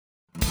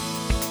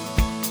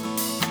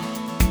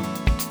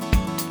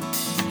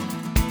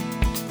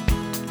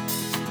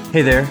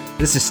Hey there,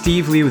 this is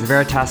Steve Lee with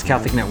Veritas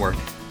Catholic Network.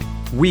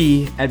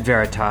 We at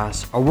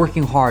Veritas are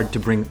working hard to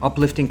bring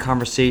uplifting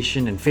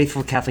conversation and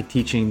faithful Catholic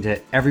teaching to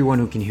everyone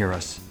who can hear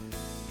us.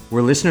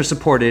 We're listener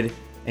supported,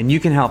 and you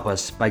can help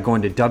us by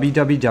going to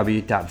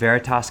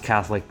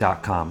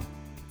www.veritascatholic.com.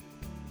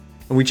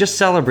 And we just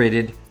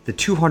celebrated the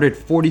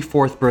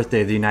 244th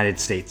birthday of the United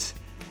States.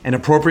 And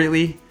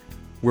appropriately,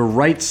 we're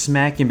right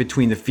smack in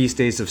between the feast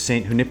days of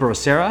St. Junipero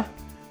Serra,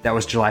 that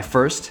was July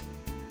 1st,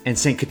 and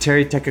St.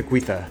 Kateri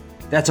Tekakwitha,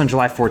 that's on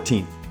July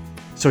 14th.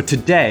 So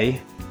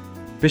today,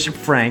 Bishop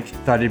Frank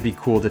thought it'd be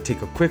cool to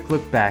take a quick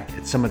look back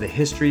at some of the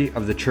history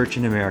of the Church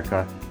in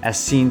America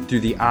as seen through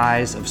the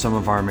eyes of some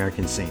of our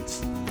American saints.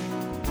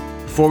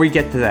 Before we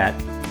get to that,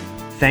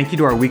 thank you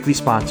to our weekly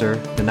sponsor,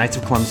 the Knights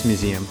of Columbus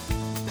Museum.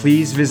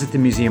 Please visit the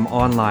museum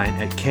online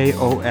at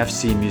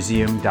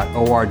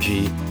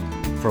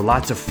kofcmuseum.org for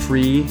lots of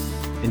free,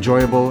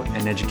 enjoyable,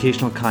 and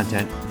educational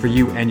content for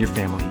you and your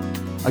family.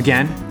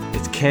 Again,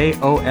 it's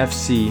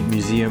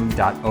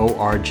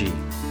kofcmuseum.org.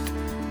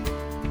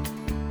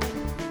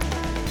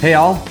 Hey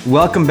all,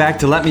 welcome back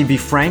to Let Me Be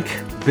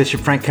Frank,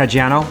 Bishop Frank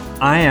Caggiano.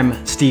 I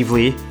am Steve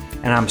Lee,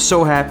 and I'm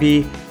so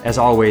happy, as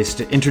always,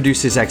 to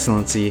introduce His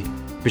Excellency,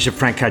 Bishop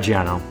Frank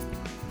Caggiano.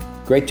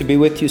 Great to be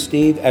with you,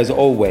 Steve, as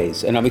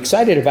always. And I'm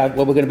excited about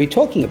what we're going to be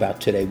talking about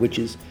today, which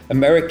is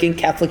American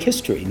Catholic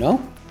history,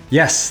 no?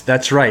 Yes,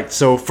 that's right.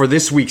 So for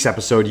this week's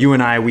episode, you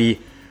and I, we'd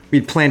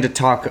planned to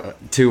talk,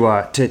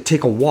 to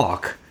take a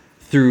walk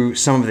through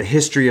some of the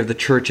history of the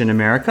Church in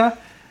America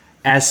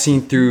as seen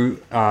through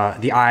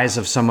the eyes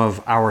of some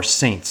of our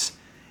saints.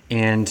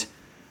 And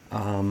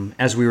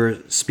as we were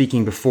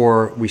speaking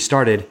before we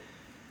started,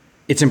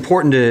 it's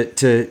important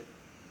to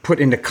put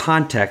into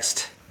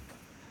context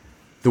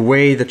the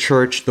way the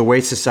Church, the way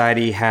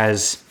society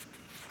has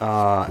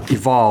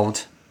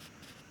evolved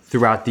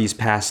throughout these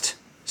past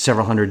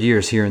several hundred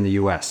years here in the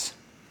U.S.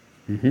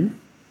 Mm-hmm.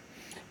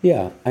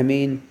 Yeah, I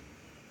mean,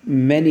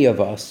 many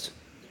of us,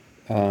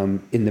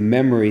 in the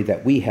memory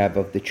that we have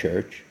of the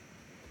Church,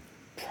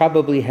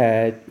 probably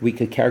we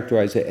could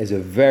characterize it as a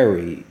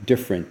very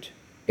different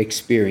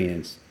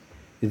experience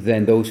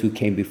than those who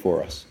came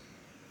before us,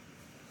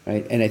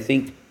 right? And I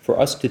think for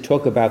us to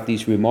talk about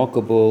these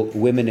remarkable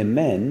women and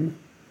men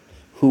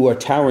who are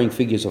towering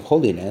figures of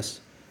holiness,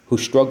 who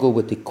struggle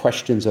with the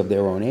questions of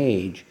their own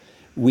age,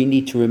 we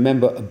need to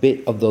remember a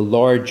bit of the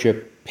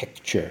larger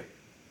picture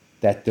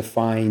that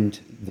defined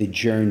the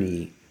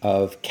journey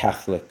of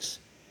Catholics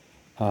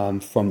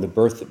from the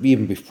birth,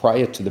 even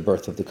prior to the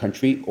birth of the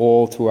country,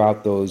 all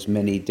throughout those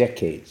many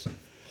decades.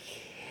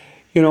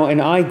 You know,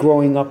 and I,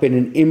 growing up in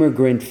an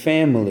immigrant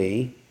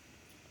family,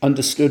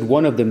 understood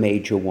one of the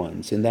major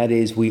ones, and that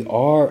is we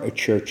are a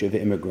church of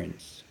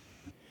immigrants.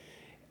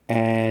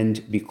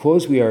 And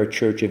because we are a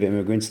church of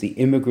immigrants, the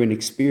immigrant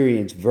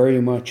experience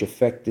very much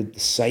affected the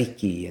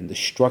psyche and the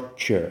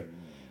structure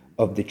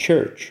of the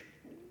church.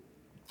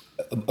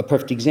 A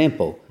perfect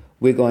example,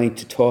 we're going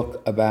to talk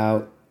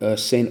about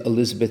St.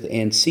 Elizabeth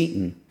Ann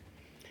Seton,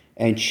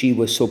 and she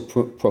was so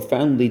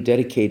profoundly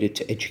dedicated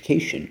to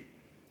education.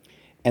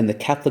 And the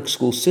Catholic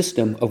school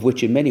system, of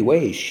which in many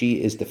ways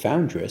she is the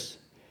foundress,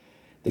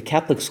 the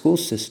Catholic school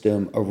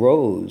system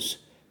arose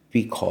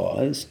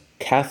because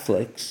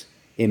Catholics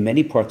in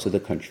many parts of the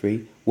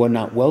country were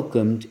not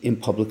welcomed in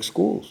public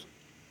schools.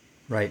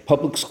 Right.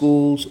 Public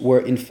schools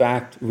were in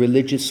fact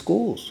religious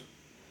schools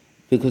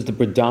because the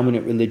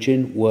predominant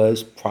religion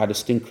was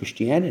Protestant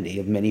Christianity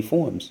of many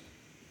forms.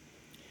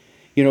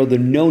 You know, the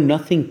Know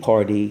Nothing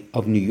Party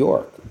of New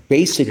York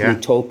basically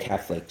told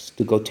Catholics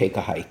to go take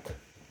a hike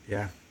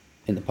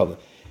in the public.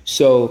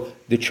 So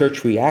the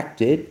church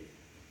reacted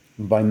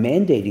by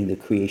mandating the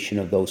creation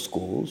of those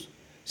schools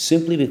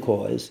simply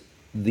because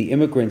the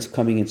immigrants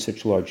coming in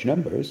such large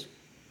numbers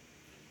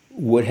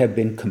would have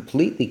been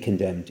completely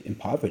condemned in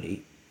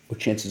poverty, or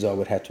chances are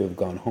would have to have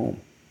gone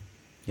home.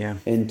 Yeah.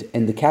 And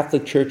the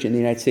Catholic Church in the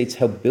United States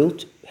helped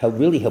build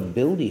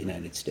the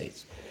United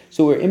States.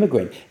 So we're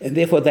immigrant, and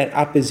therefore that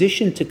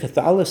opposition to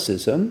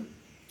Catholicism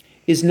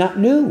is not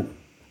new.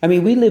 I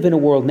mean, we live in a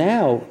world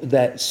now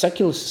that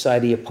secular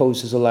society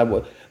opposes a lot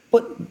of,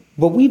 but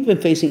we've been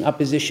facing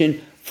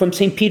opposition from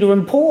St. Peter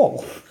and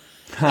Paul,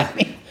 I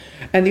mean,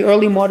 and the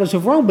early martyrs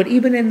of Rome. But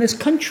even in this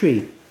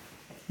country,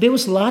 there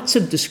was lots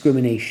of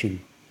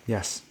discrimination.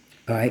 Yes.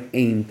 All right,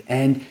 and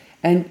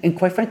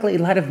quite frankly, a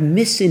lot of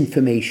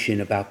misinformation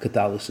about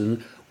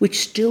Catholicism, which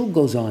still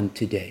goes on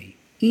today,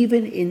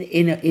 even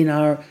in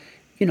our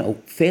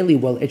fairly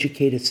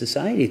well-educated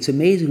society. It's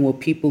amazing what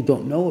people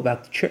don't know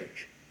about the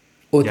church,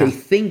 or they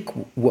think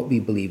what we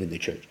believe in the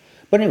church.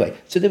 But anyway,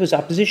 so there was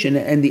opposition.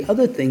 And the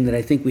other thing that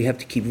I think we have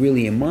to keep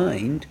really in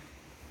mind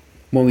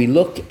when we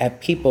look at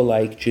people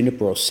like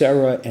Junipero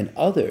Serra and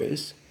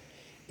others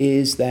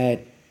is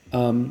that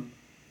the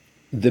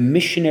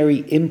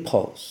missionary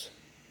impulse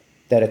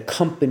that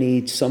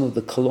accompanied some of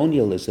the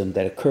colonialism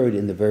that occurred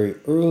in the very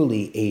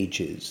early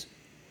ages,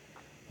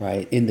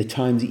 right, in the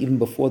times even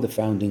before the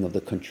founding of the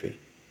country,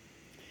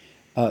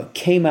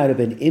 came out of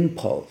an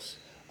impulse,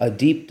 a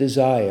deep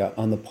desire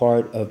on the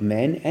part of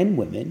men and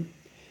women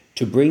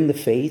to bring the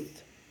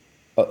faith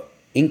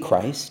in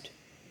Christ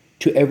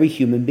to every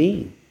human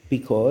being,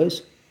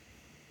 because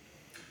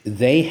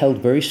they held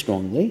very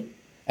strongly,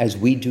 as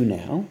we do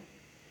now,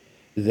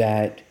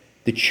 that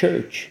the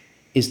church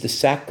is the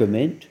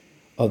sacrament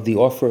of the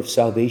offer of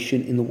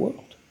salvation in the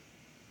world,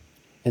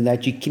 and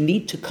that you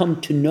need to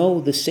come to know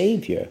the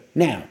Savior.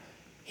 Now,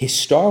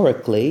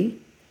 historically,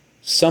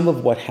 some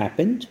of what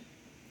happened,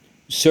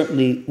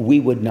 certainly we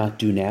would not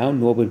do now,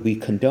 nor would we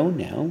condone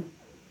now,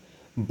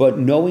 but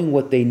knowing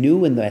what they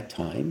knew in that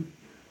time,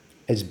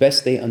 as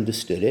best they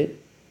understood it,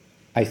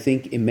 I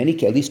think in many,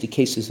 at least the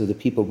cases of the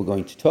people we're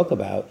going to talk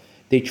about,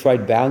 they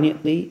tried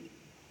valiantly,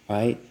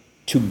 right,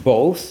 to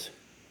both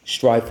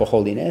strive for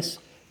holiness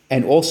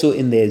and also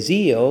in their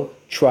zeal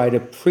try to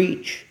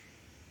preach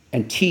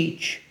and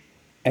teach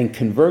and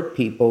convert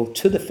people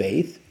to the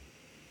faith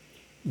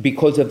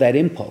because of that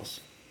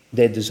impulse,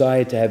 their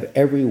desire to have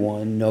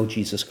everyone know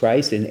Jesus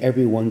Christ and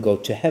everyone go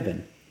to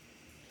heaven.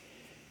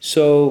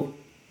 So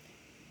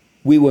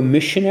we were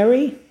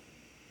missionary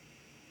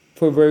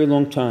for a very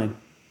long time.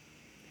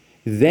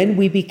 Then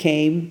we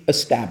became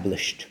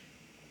established.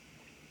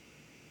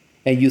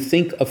 And you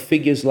think of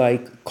figures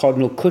like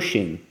Cardinal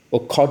Cushing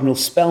or Cardinal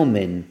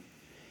Spellman,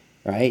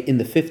 right, in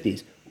the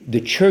 50s. The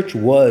church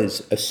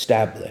was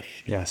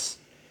established. Yes.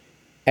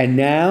 And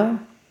now,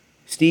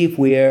 Steve,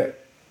 we're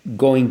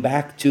going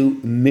back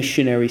to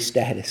missionary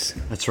status.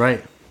 That's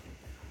right.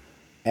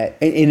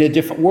 In a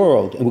different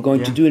world. And we're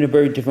going to do it in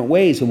very different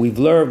ways. And we've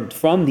learned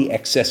from the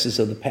excesses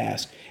of the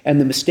past and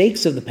the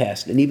mistakes of the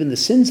past and even the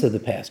sins of the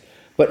past.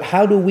 But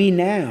how do we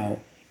now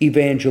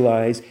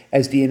evangelize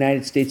as the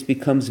United States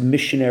becomes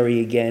missionary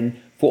again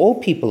for all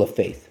people of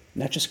faith,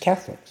 not just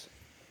Catholics?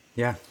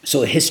 Yeah.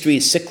 So history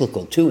is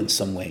cyclical too in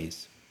some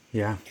ways.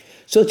 Yeah.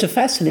 So it's a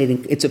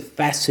fascinating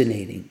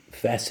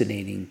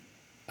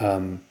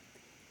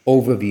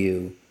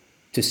overview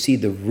to see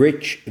the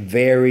rich,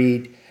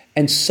 varied,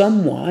 and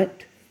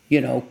somewhat,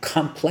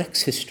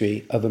 complex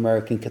history of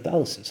American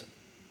Catholicism.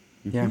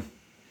 Mm-hmm. Yeah.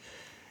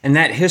 And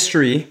that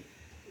history,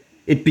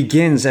 it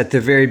begins at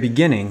the very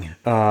beginning,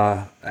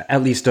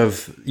 at least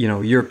of,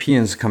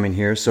 Europeans coming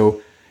here.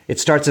 So it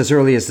starts as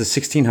early as the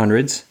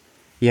 1600s.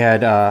 You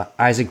had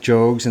Isaac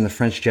Jogues and the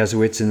French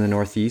Jesuits in the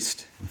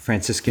Northeast,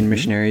 Franciscan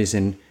missionaries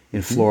in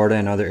Florida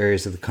and other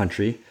areas of the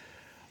country.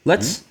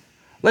 Let's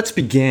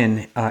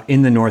begin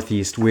in the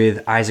Northeast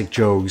with Isaac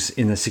Jogues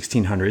in the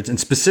 1600s. And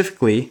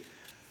specifically,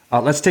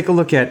 let's take a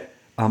look at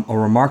a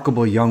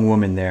remarkable young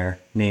woman there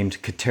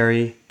named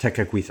Kateri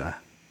Tekakwitha.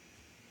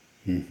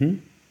 Mm-hmm.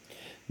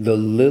 The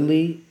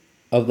Lily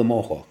of the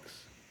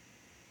Mohawks.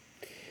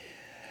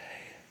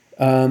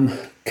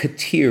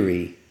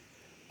 Kateri,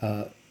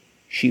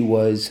 she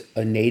was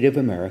a Native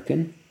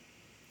American.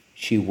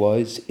 She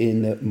was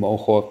in the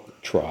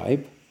Mohawk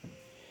tribe.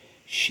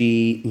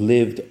 She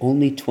lived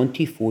only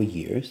 24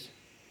 years.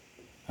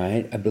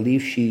 Right? I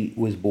believe she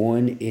was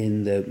born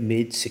in the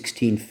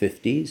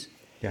mid-1650s.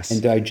 Yes.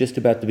 And died just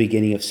about the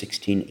beginning of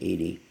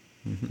 1680.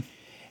 Mm-hmm.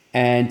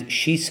 And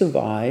she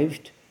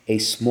survived a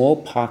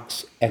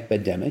smallpox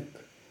epidemic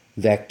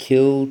that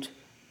killed,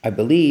 I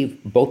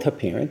believe, both her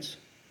parents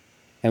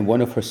and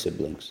one of her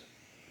siblings,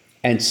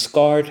 and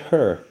scarred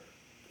her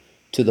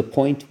to the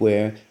point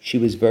where she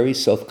was very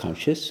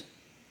self-conscious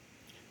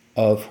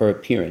of her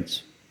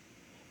appearance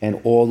and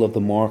all of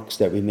the marks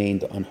that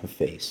remained on her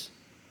face.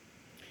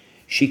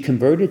 She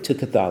converted to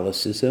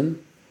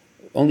Catholicism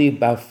only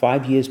about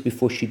 5 years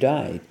before she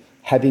died,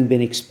 having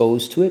been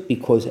exposed to it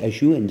because,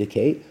 as you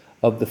indicate,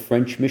 of the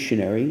French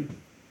missionary,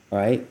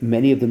 right,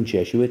 many of them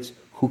Jesuits,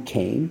 who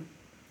came,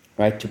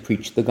 right, to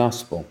preach the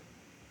gospel.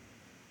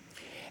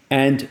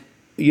 And,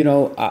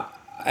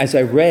 as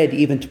I read,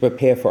 even to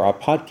prepare for our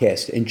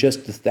podcast, and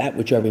just that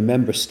which I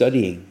remember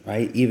studying,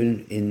 right,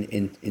 even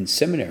in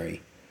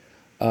seminary,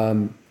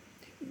 to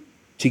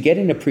get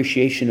an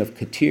appreciation of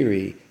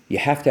Kateri, you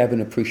have to have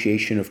an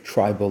appreciation of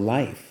tribal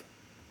life.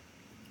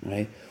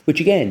 Right?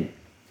 Which again,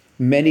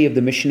 many of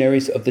the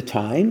missionaries of the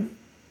time,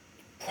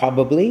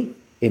 probably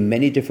in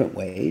many different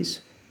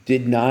ways,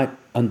 did not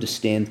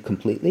understand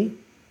completely,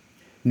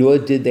 nor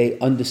did they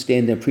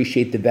understand and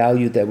appreciate the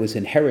value that was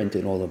inherent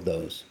in all of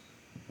those.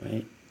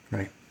 Right?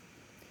 Right.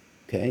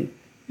 Okay?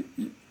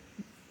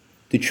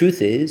 The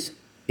truth is,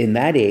 in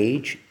that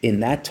age,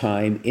 in that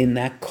time, in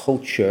that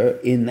culture,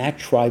 in that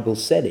tribal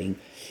setting,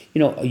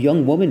 a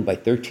young woman by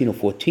 13 or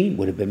 14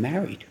 would have been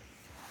married.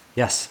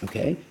 Yes.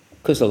 Okay?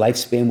 Because the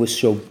lifespan was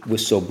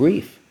so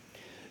brief.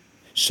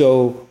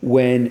 So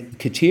when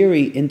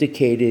Kateri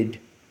indicated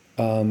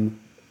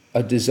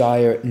a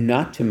desire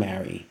not to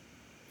marry,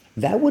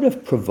 that would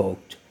have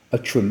provoked a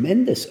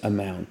tremendous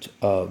amount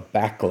of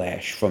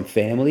backlash from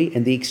family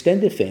and the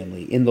extended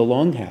family, in the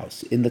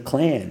longhouse, in the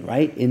clan,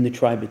 right, in the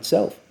tribe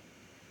itself.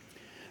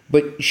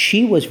 But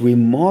she was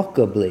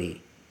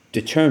remarkably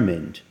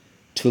determined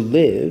to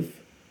live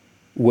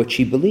what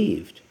she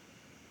believed.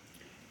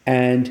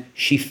 And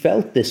she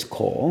felt this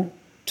call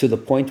to the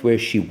point where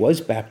she was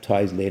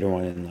baptized later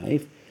on in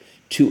life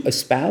to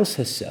espouse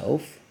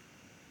herself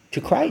to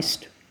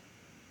Christ,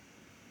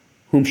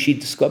 whom she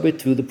discovered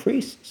through the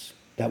priests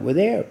that were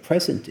there,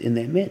 present in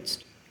their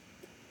midst.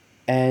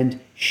 And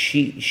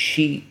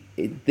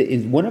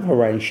in one of her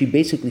writings, she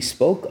basically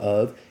spoke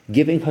of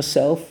giving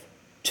herself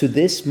to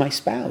this, my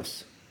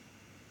spouse.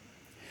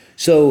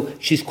 So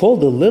she's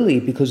called a lily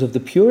because of the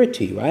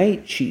purity,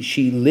 right?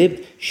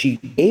 She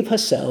gave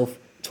herself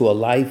to a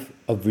life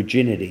of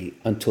virginity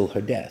until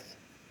her death.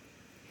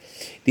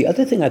 The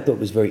other thing I thought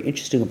was very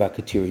interesting about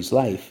Kateri's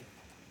life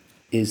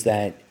is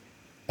that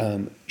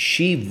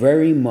she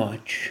very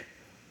much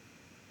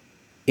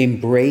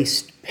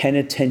embraced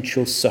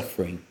penitential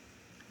suffering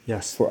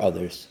for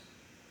others.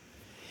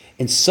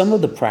 And some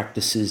of the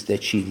practices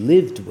that she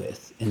lived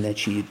with and that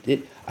she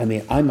did,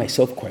 I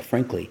myself, quite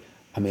frankly,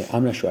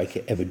 I'm not sure I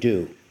could ever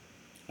do.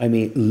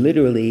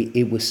 Literally,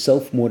 it was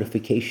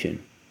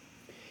self-mortification.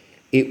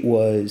 It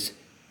was,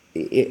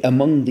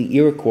 among the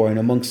Iroquois and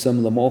among some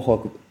of the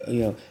Mohawk,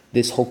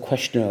 this whole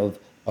question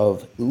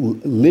of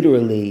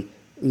literally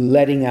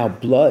letting out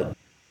blood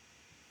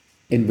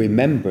in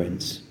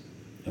remembrance,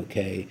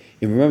 okay?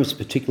 In remembrance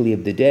particularly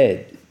of the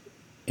dead,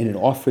 in an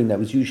offering that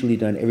was usually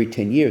done every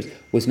 10 years,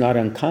 was not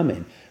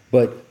uncommon.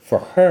 But for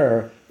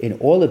her, in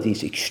all of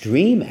these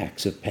extreme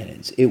acts of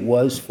penance, it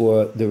was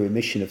for the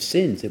remission of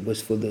sins. It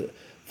was for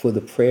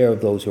the prayer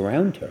of those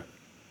around her.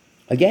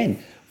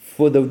 Again,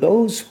 for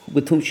those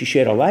with whom she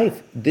shared her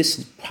life,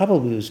 this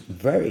probably was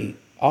very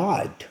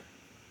odd,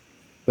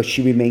 but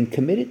she remained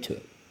committed to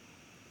it.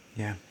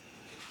 Yeah.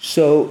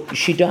 So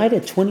she died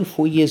at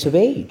 24 years of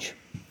age.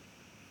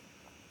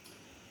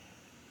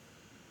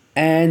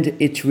 And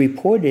it's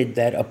reported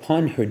that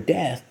upon her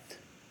death,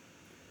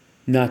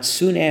 not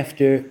soon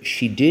after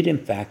she did in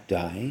fact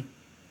die,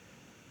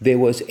 there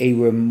was a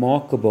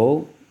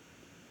remarkable,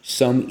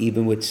 some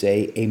even would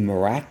say a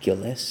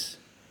miraculous,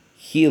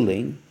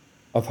 healing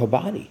of her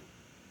body.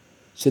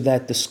 So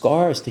that the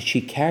scars that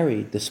she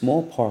carried, the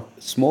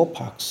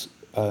smallpox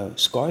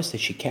scars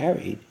that she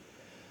carried,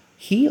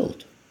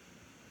 healed.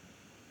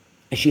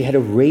 And she had a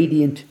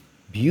radiant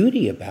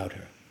beauty about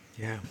her.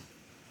 Yeah.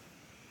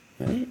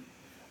 Right?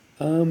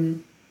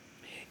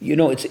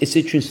 It's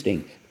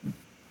interesting.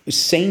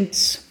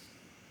 Saints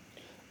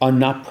are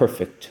not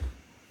perfect.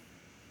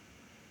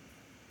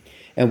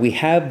 And we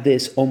have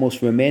this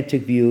almost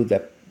romantic view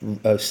that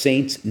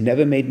saints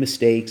never made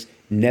mistakes,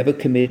 never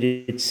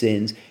committed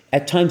sins,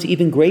 at times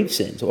even grave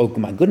sins. Oh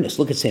my goodness,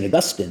 look at St.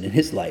 Augustine in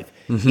his life.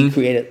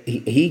 Mm-hmm.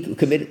 He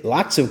committed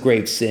lots of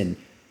grave sin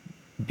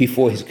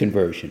before his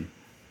conversion.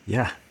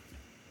 Yeah.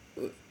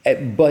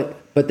 But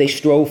they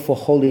strove for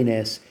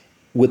holiness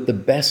with the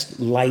best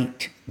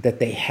light that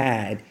they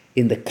had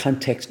in the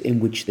context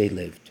in which they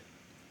lived.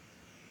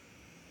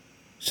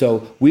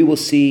 So we will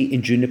see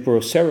in Junipero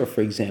Serra, for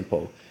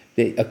example,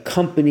 they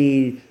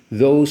accompanied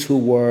those who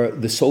were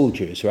the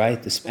soldiers,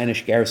 right? The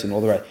Spanish garrison,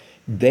 all the rest.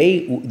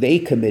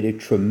 They committed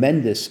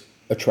tremendous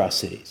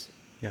atrocities.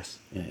 Yes.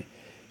 Right?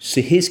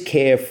 So his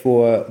care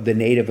for the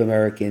Native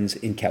Americans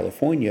in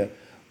California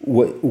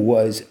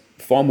was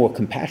far more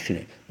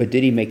compassionate. But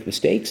did he make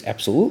mistakes?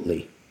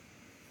 Absolutely.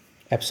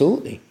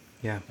 Absolutely.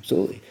 Yeah.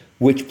 Absolutely.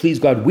 Which, please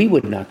God, we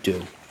would not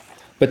do.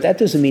 But that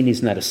doesn't mean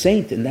he's not a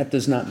saint, and that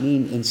does not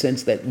mean, in the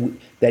sense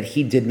that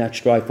he did not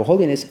strive for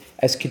holiness,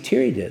 as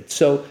Kateri did.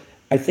 So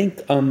I think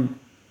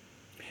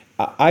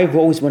I've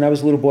always, when I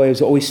was a little boy, I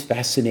was always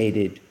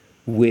fascinated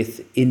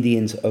with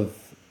Indians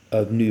of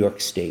New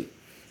York State.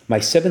 My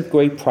 7th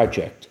grade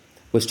project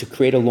was to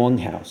create a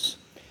longhouse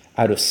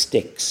out of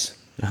sticks.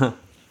 Uh-huh.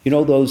 You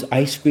know those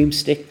ice cream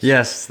sticks?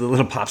 Yes, the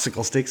little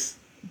popsicle sticks.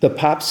 The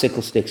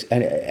popsicle sticks,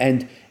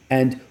 and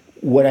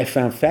what I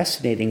found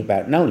fascinating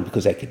about it, not only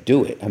because I could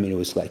do it, it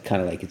was like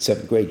kind of like in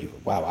 7th grade,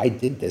 wow, I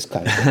did this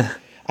kind of thing.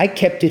 I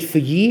kept it for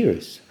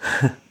years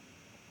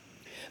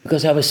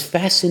because I was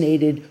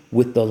fascinated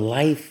with the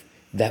life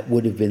that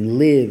would have been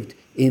lived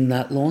in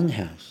that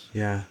longhouse.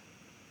 Yeah.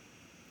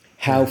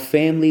 How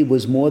family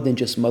was more than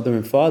just mother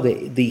and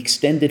father. The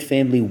extended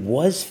family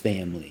was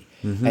family.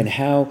 Mm-hmm. And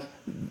how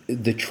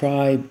the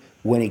tribe,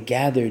 when it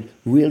gathered,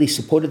 really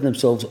supported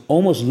themselves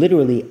almost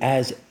literally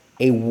as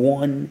a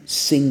one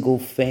single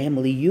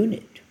family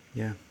unit.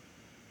 Yeah.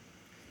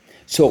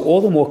 So all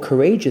the more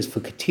courageous for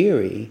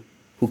Kateri,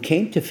 who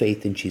came to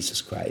faith in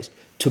Jesus Christ,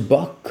 to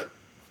buck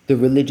the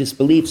religious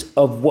beliefs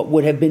of what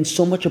would have been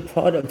so much a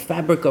part of the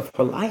fabric of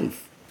her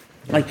life.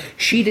 Yeah. Like,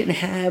 she didn't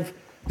have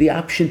the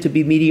option to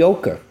be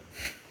mediocre.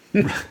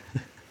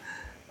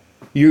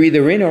 You're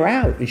either in or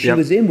out, and she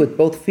was in with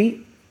both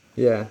feet.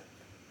 Yeah.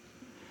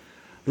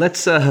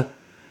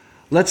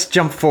 Let's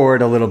jump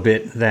forward a little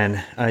bit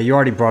then. You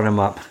already brought him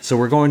up. So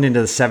we're going into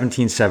the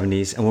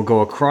 1770s, and we'll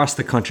go across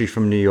the country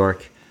from New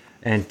York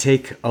and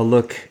take a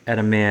look at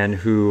a man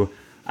who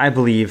I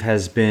believe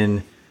has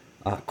been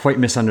quite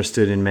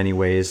misunderstood in many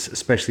ways,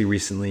 especially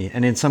recently,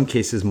 and in some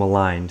cases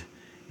maligned.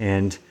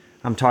 And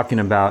I'm talking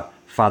about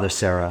Father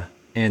Serra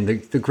and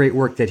the great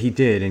work that he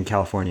did in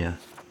California.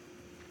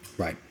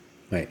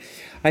 Right.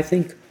 I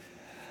think,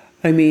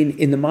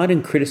 in the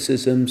modern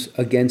criticisms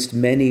against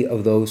many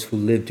of those who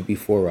lived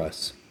before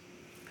us,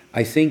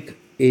 I think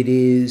it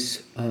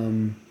is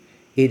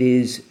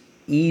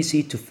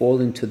easy to fall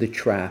into the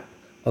trap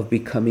of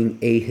becoming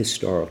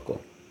ahistorical.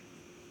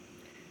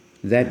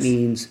 That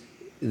means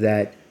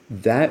that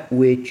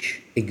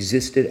which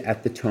existed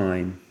at the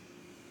time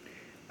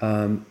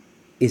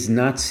is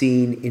not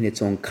seen in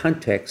its own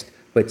context,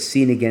 but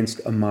seen against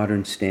a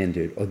modern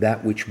standard, or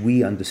that which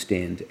we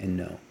understand and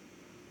know.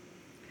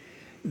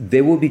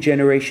 There will be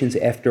generations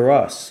after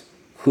us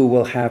who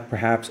will have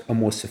perhaps a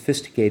more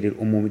sophisticated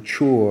or more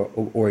mature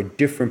or a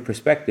different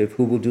perspective,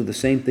 who will do the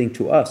same thing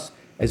to us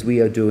as we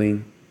are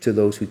doing to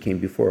those who came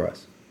before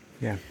us.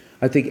 Yeah.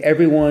 I think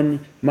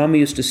Mama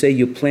used to say,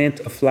 you plant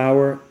a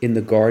flower in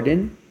the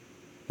garden,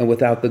 and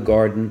without the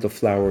garden, the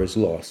flower is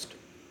lost.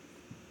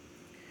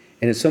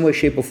 And in some way,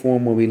 shape, or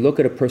form, when we look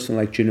at a person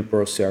like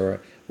Junipero Serra,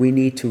 we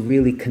need to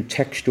really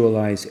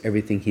contextualize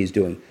everything he's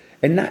doing.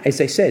 And not, as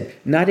I said,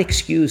 not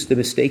excuse the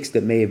mistakes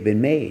that may have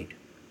been made,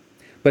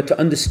 but to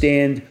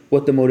understand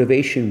what the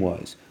motivation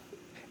was.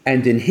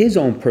 And in his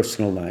own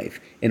personal life,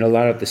 in a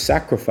lot of the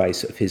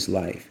sacrifice of his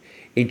life,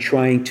 in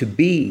trying to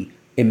be,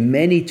 in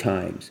many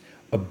times,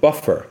 a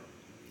buffer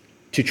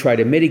to try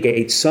to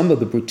mitigate some of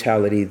the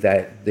brutality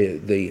that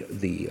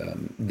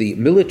the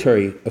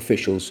military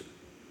officials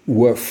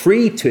were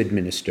free to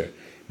administer.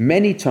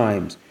 Many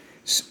times,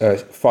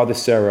 Father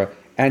Serra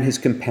and his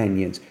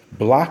companions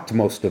blocked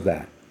most of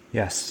that.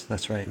 Yes,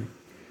 that's right.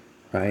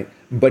 Right?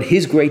 But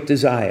his great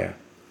desire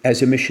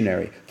as a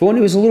missionary, for when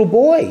he was a little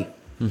boy,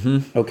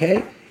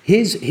 okay,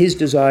 his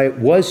desire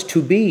was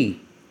to be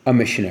a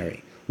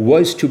missionary,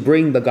 was to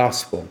bring the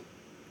gospel.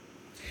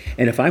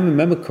 And if I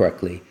remember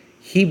correctly,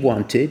 he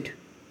wanted,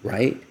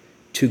 right,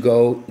 to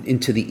go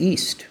into the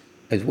East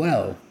as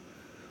well.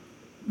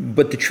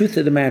 But the truth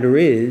of the matter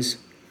is,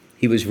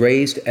 he was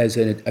raised as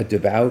in a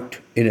devout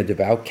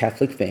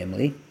Catholic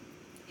family.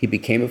 He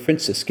became a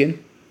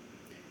Franciscan.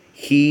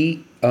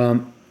 He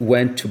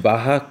went to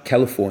Baja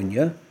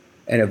California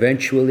and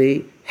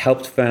eventually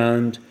helped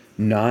found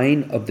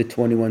 9 of the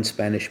 21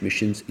 Spanish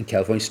missions in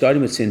California,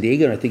 starting with San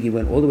Diego, and I think he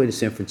went all the way to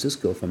San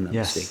Francisco, if I'm not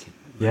mistaken.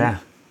 Yeah.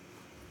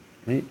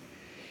 Right?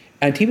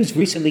 And he was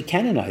recently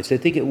canonized. I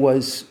think it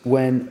was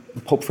when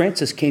Pope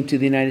Francis came to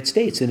the United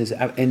States in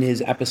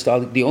his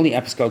apostolic, the only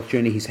apostolic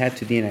journey he's had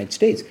to the United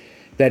States,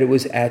 that it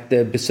was at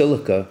the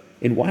Basilica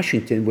in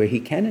Washington where he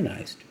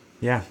canonized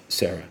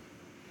Serra.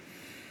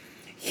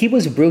 He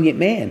was a brilliant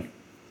man.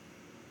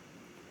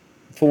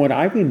 From what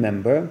I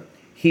remember,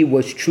 he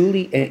was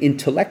truly an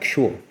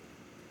intellectual.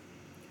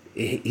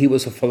 He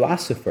was a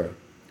philosopher.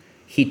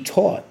 He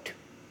taught,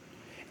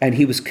 and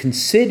he was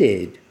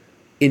considered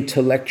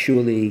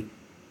intellectually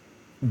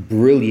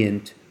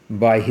brilliant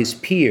by his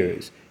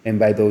peers and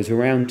by those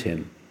around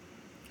him.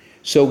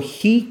 So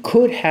he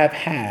could have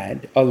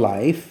had a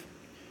life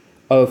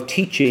of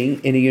teaching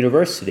in a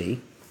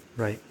university,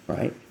 right?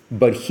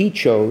 But he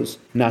chose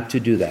not to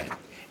do that.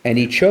 And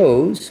he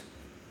chose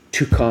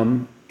to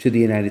come to the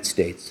United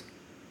States.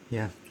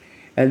 Yeah.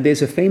 And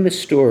there's a famous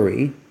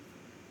story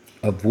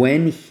of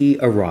when he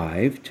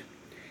arrived,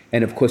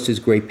 and of course his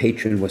great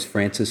patron was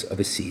Francis of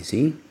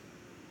Assisi.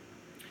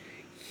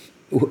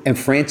 And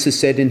Francis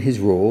said in his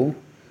rule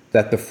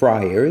that the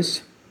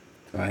friars,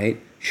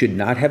 right, should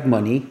not have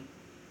money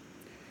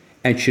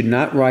and should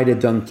not ride a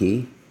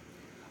donkey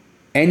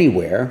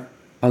anywhere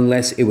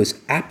unless it was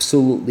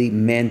absolutely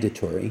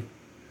mandatory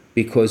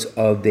because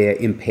of their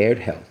impaired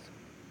health.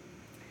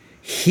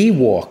 He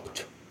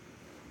walked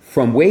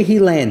from where he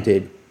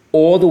landed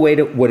all the way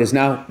to what is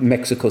now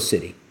Mexico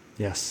City.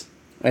 Yes.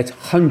 That's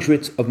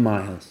hundreds of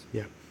miles.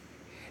 Yeah.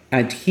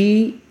 And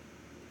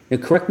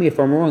and correct me if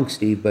I'm wrong,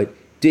 Steve, but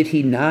did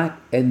he not,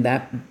 in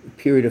that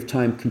period of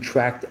time,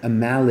 contract a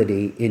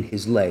malady in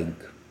his leg?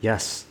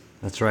 Yes,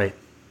 that's right.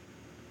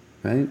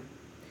 Right?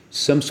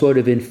 Some sort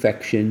of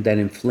infection that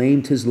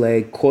inflamed his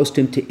leg, caused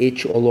him to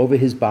itch all over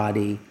his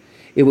body.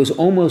 It was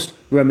almost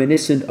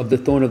reminiscent of the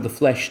thorn of the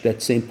flesh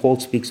that St. Paul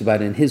speaks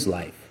about in his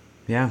life.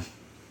 Yeah.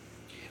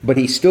 But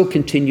he still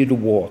continued to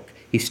walk.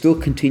 He still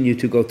continued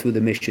to go through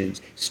the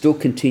missions, still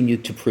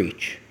continued to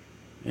preach.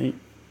 Right?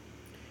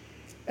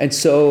 And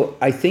so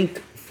I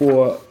think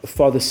for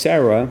Father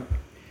Serra,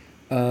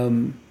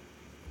 one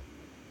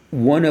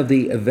of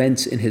the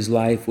events in his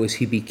life was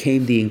he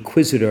became the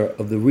inquisitor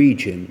of the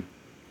region.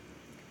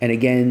 And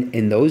again,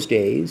 in those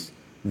days,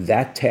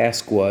 that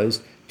task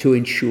was to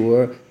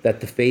ensure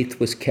that the faith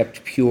was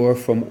kept pure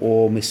from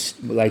all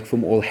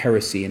from all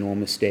heresy and all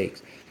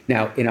mistakes.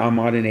 Now, in our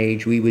modern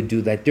age, we would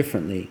do that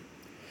differently.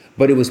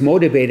 But it was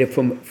motivated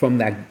from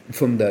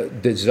the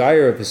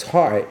desire of his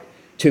heart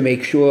to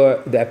make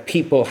sure that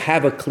people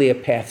have a clear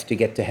path to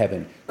get to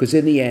heaven. Because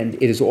in the end,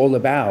 it is all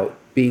about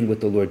being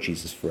with the Lord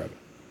Jesus forever.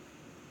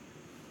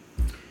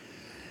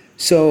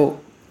 So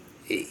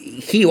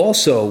he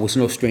also was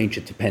no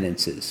stranger to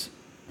penances,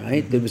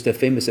 right? There was the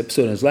famous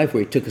episode in his life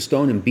where he took a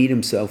stone and beat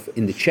himself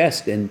in the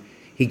chest, and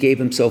he gave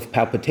himself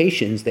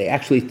palpitations. They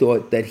actually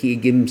thought that he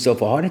had given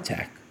himself a heart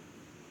attack.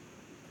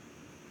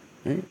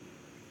 Right?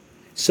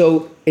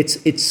 So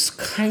it's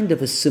kind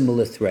of a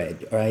similar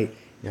thread, right?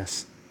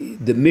 Yes.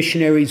 The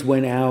missionaries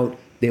went out,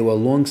 they were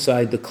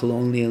alongside the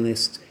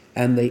colonialists,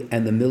 and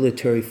the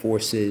military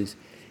forces,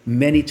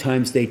 many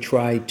times they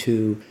tried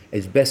to,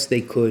 as best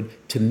they could,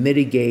 to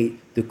mitigate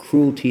the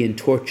cruelty and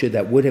torture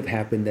that would have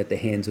happened at the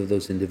hands of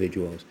those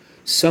individuals.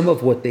 Some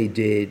of what they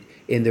did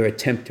in their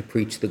attempt to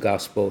preach the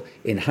gospel,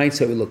 in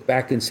hindsight, we look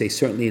back and say,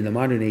 certainly in the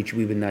modern age,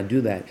 we would not do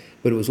that.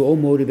 But it was all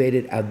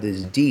motivated out of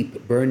this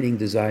deep, burning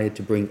desire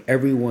to bring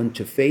everyone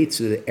to faith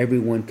so that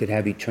everyone could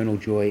have eternal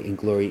joy and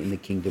glory in the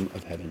kingdom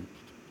of heaven.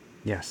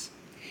 Yes.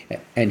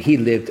 And he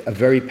lived a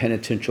very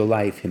penitential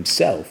life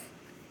himself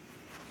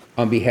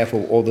on behalf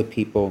of all the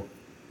people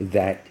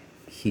that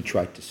he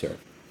tried to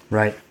serve.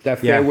 Right. Is that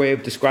a fair way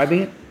of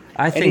describing it?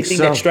 I think Anything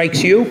so. that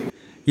strikes you?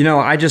 You know,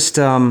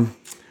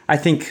 I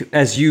think,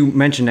 as you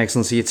mentioned,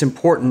 Excellency, it's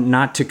important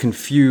not to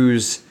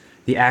confuse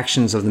the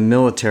actions of the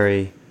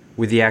military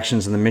with the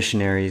actions of the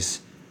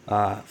missionaries.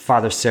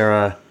 Father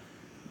Serra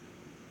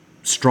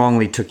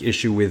strongly took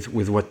issue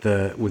with what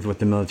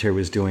the military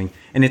was doing,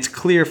 and it's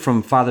clear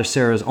from Father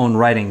Serra's own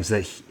writings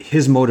that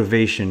his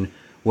motivation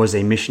was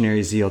a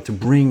missionary zeal to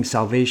bring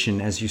salvation,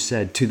 as you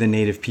said, to the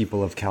native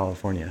people of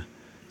California.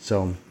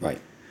 So Right.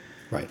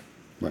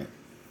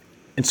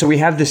 And so we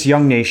have this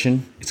young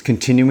nation. It's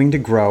continuing to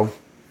grow.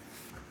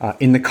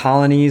 In the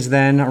colonies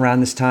then, around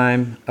this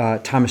time,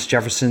 Thomas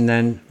Jefferson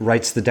then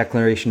writes the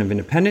Declaration of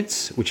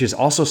Independence, which is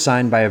also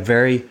signed by a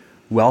very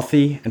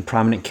wealthy and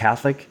prominent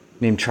Catholic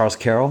named Charles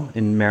Carroll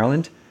in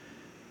Maryland.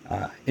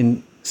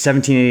 In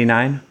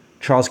 1789,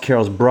 Charles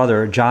Carroll's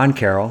brother, John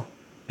Carroll,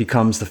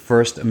 becomes the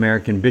first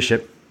American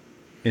bishop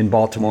in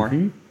Baltimore.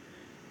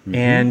 Mm-hmm.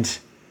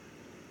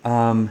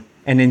 Mm-hmm.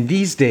 And in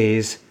these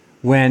days,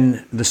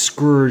 when the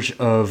scourge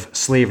of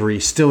slavery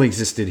still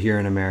existed here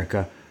in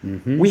America,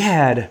 mm-hmm. we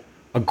had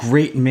a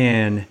great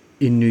man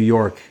in New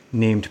York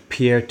named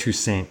Pierre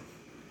Toussaint.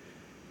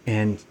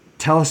 And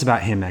tell us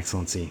about him,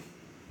 Excellency.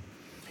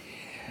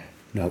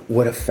 Now,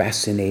 what a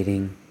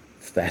fascinating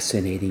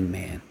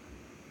man.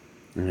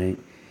 All right?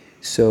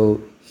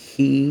 So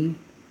he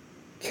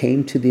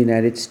came to the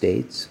United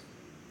States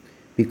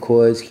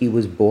because he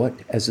was bought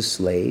as a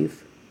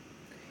slave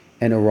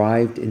and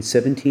arrived in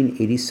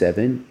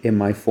 1787 in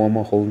my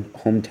former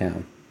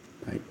hometown,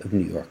 right, of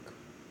New York.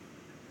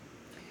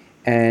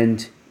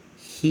 And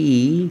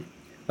he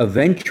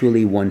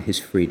eventually won his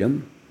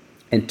freedom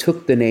and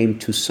took the name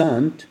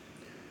Toussaint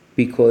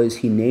because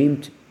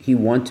he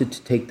wanted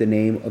to take the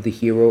name of the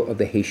hero of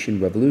the Haitian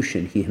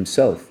Revolution. He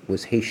himself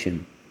was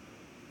Haitian.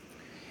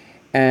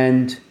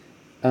 And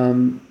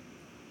to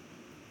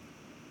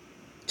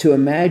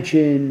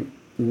imagine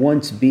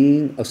once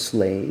being a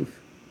slave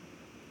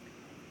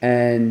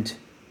and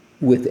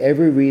with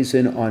every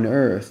reason on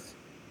earth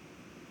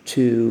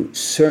to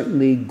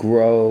certainly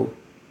grow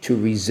to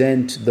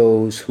resent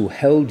those who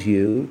held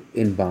you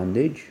in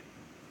bondage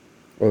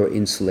or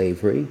in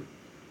slavery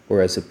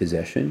or as a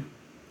possession,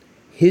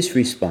 his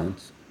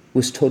response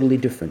was totally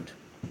different.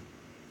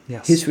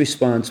 Yes. His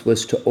response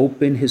was to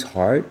open his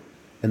heart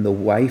and the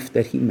wife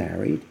that he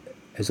married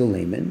as a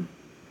layman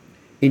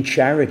in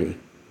charity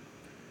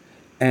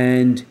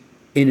and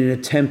in an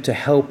attempt to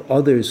help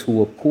others who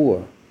were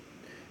poor.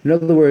 In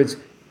other words,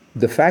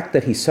 the fact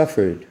that he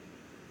suffered,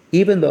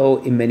 even though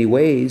in many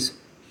ways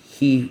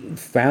he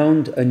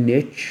found a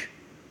niche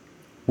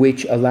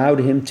which allowed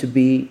him to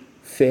be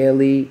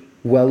fairly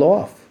well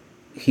off.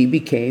 He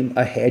became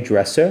a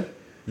hairdresser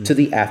to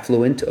the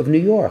affluent of New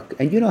York.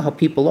 And you know how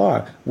people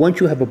are. Once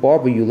you have a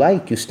barber you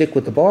like, you stick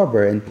with the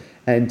barber.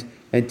 And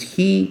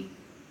he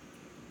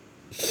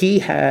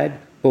had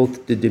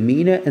both the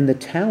demeanor and the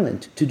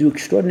talent to do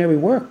extraordinary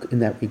work in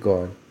that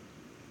regard.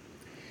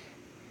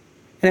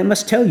 And I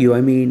must tell you,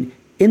 I mean,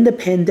 in the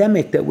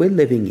pandemic that we're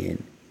living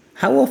in,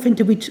 how often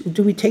do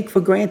we take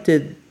for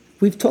granted?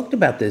 We've talked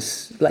about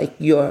this, like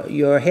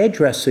your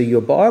hairdresser,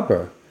 your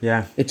barber.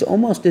 Yeah. It's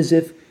almost as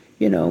if,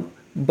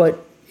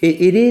 but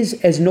it is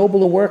as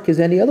noble a work as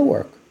any other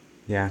work.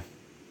 Yeah.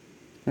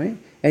 Right?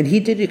 And he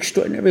did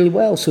extraordinarily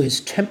well. So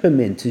his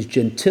temperament, his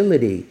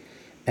gentility,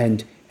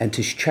 and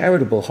his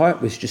charitable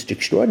heart was just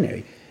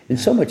extraordinary. And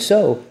so much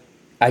so,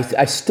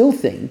 I still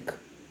think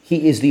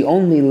he is the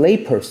only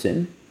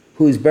layperson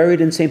who is buried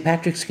in St.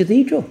 Patrick's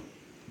Cathedral.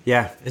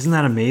 Yeah. Isn't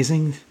that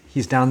amazing?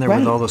 He's down there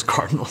with all those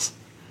cardinals.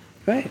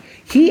 Right.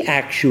 He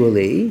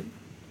actually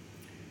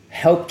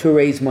helped to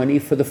raise money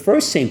for the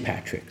first St.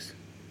 Patrick's,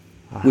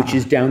 which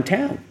is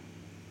downtown,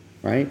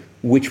 right?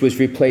 Which was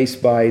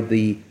replaced by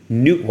the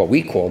new, what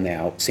we call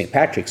now St.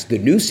 Patrick's, the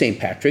new St.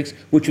 Patrick's,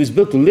 which was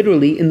built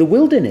literally in the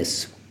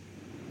wilderness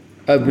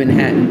of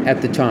Manhattan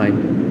at the time.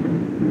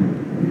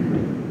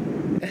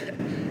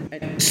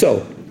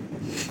 So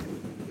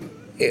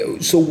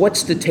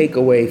what's the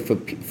takeaway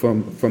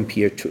from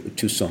Pierre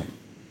Toussaint?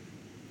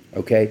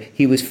 Okay,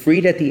 he was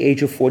freed at the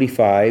age of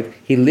 45.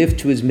 He lived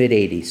to his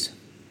mid-80s.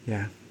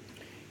 Yeah.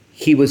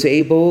 He was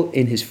able,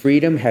 in his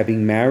freedom,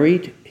 having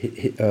married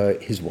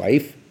his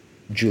wife,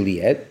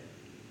 Juliet,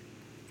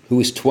 who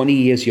was 20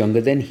 years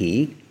younger than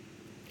he,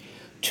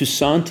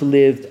 Toussaint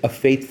lived a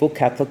faithful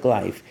Catholic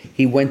life.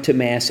 He went to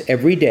Mass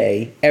every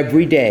day,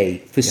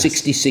 for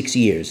 66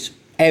 years,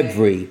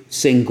 every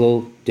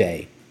single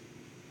day.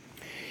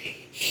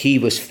 He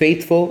was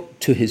faithful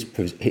to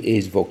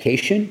his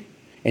vocation,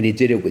 and he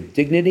did it with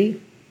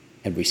dignity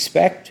and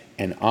respect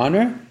and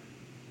honor.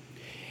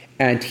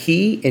 And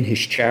he, in his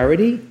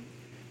charity,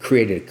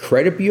 created a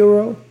credit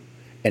bureau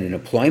and an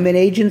employment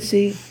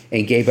agency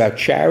and gave out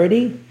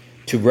charity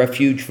to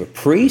refuge for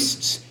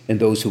priests and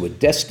those who were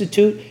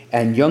destitute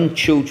and young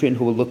children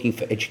who were looking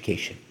for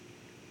education.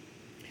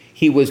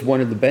 He was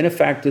one of the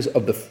benefactors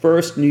of the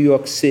first New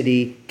York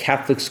City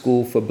Catholic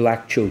school for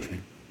black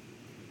children,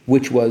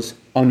 which was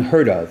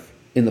unheard of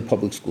in the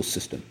public school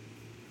system.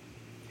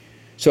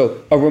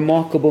 So a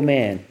remarkable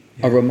man,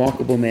 a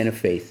remarkable man of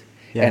faith.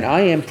 Yeah. And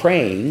I am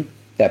praying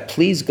that,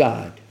 please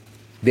God,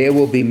 there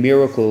will be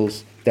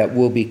miracles that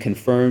will be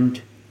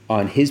confirmed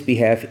on his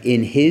behalf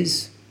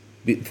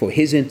for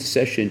his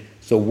intercession,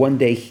 so one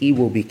day he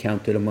will be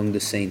counted among the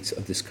saints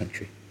of this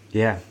country.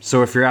 Yeah.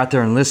 So if you're out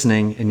there and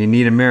listening and you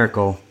need a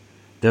miracle,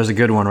 there's a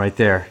good one right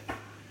there.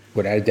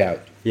 Without a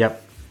doubt.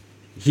 Yep.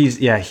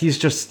 He's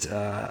just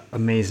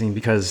amazing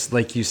because,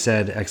 like you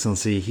said,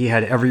 Excellency, he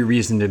had every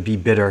reason to be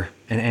bitter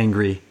and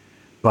angry,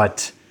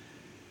 but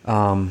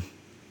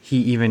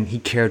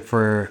he cared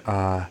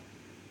for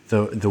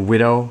the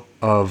widow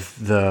of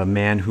the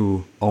man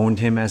who owned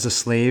him as a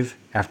slave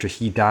after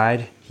he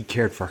died. He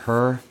cared for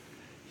her.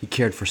 He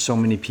cared for so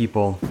many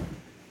people.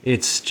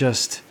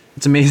 It's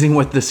amazing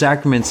what the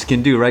sacraments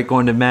can do, right?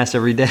 Going to Mass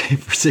every day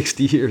for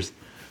 60 years.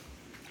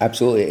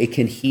 Absolutely. It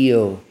can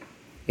heal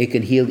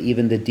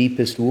even the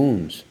deepest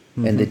wounds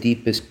and the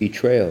deepest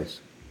betrayals.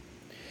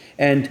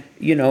 And,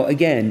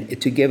 again,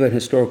 to give a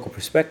historical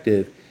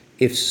perspective,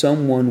 if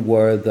someone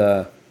were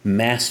the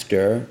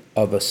master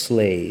of a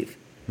slave,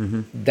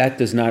 that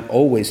was not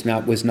always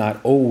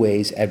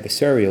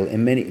adversarial.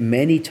 And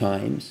many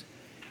times,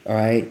 all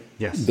right,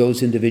 yes,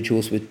 those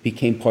individuals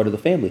became part of the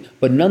family.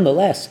 But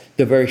nonetheless,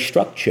 the very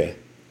structure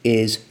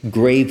is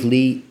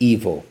gravely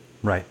evil.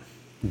 Right.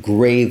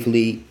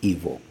 Gravely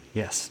evil.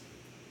 Yes.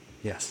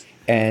 Yes.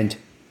 And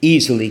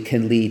easily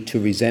can lead to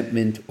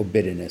resentment or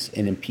bitterness.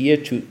 And in Pierre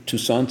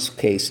Toussaint's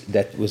case,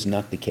 that was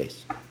not the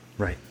case.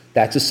 Right.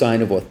 That's a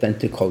sign of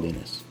authentic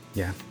holiness.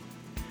 Yeah.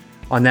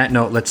 On that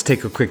note, let's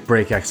take a quick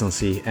break,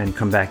 Excellency, and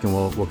come back and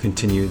we'll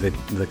continue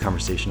the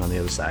conversation on the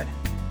other side.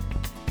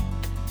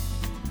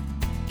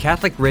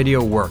 Catholic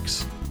radio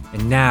works,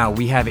 and now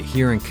we have it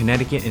here in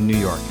Connecticut and New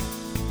York.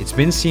 It's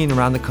been seen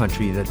around the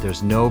country that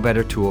there's no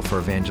better tool for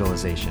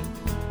evangelization.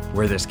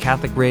 Where there's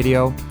Catholic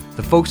radio,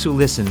 the folks who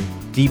listen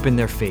deepen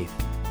their faith,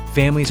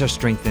 families are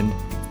strengthened,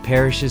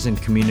 parishes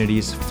and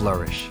communities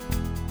flourish.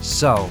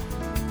 So,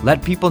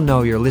 let people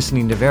know you're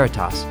listening to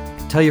Veritas,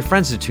 tell your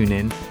friends to tune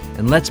in,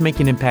 and let's make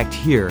an impact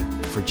here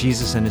for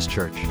Jesus and His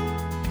Church.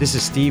 This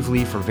is Steve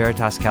Lee for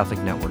Veritas Catholic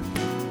Network.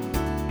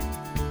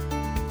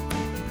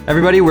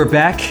 Everybody, we're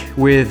back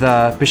with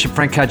Bishop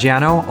Frank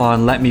Caggiano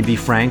on Let Me Be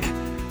Frank.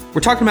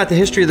 We're talking about the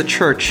history of the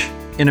Church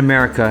in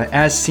America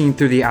as seen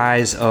through the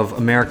eyes of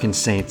American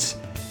saints.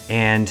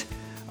 And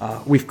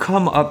we've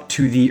come up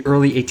to the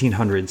early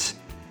 1800s,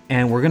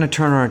 and we're going to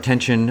turn our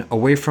attention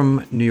away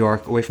from New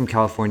York, away from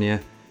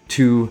California,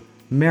 to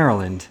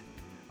Maryland,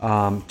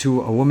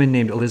 to a woman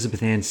named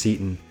Elizabeth Ann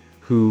Seton,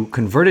 who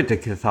converted to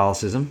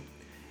Catholicism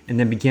and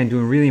then began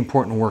doing really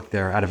important work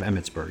there out of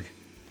Emmitsburg.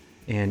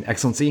 And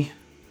Excellency?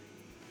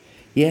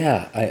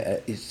 Yeah,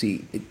 I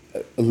see.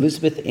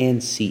 Elizabeth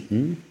Ann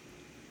Seton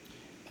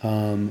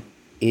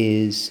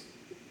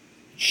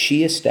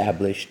she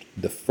established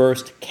the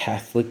first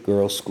Catholic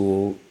girls'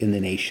 school in the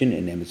nation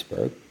in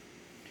Emmitsburg.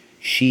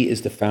 She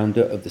is the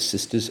founder of the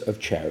Sisters of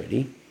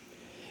Charity.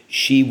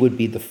 She would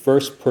be the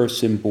first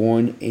person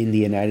born in the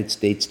United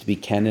States to be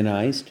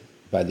canonized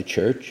by the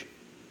Church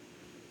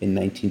in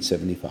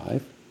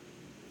 1975.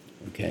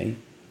 Okay.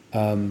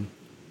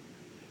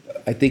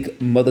 I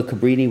think Mother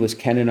Cabrini was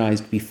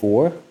canonized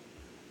before,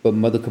 but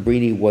Mother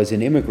Cabrini was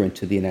an immigrant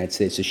to the United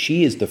States. So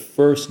she is the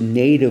first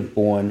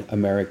native-born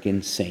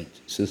American saint.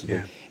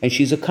 Yeah. And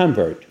she's a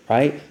convert,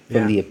 right?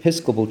 From the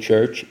Episcopal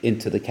Church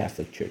into the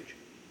Catholic Church.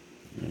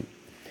 Right?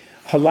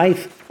 Her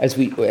life, as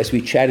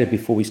we chatted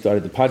before we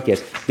started the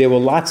podcast, there were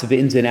lots of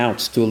ins and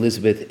outs to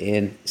Elizabeth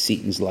Ann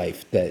Seton's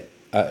life that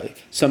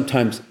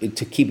sometimes,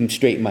 to keep them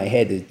straight in my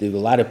head, there were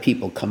a lot of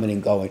people coming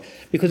and going.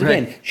 Because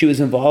again, right.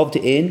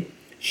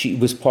 She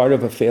was part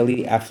of a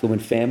fairly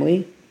affluent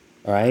family,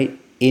 all right,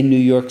 in New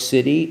York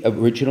City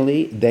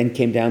originally, then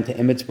came down to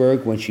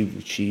Emmitsburg when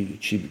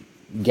she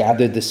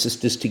gathered the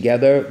sisters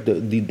together,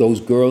 those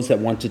girls that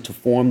wanted to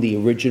form the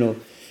original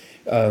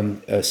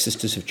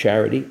Sisters of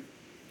Charity.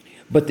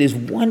 But there's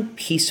one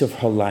piece of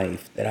her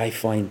life that I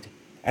find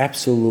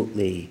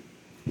absolutely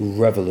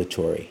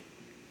revelatory.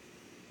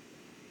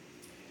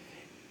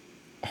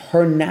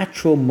 Her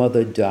natural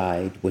mother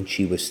died when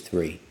she was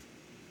 3.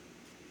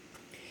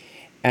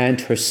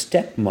 And her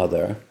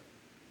stepmother,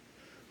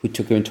 who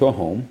took her into a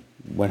home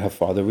when her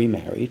father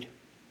remarried,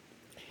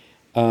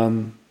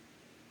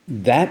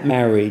 that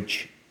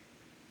marriage,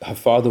 her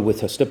father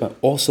with her stepmother,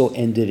 also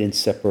ended in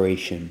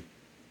separation.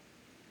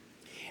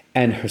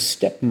 And her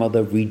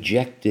stepmother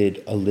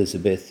rejected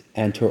Elizabeth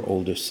and her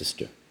older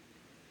sister.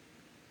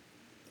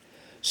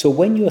 So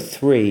when you're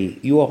 3,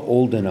 you are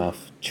old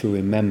enough to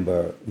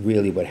remember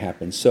really what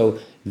happened. So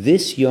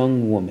this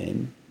young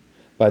woman,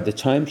 by the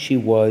time she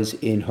was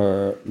in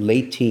her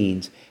late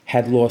teens,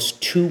 had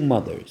lost 2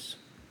 mothers.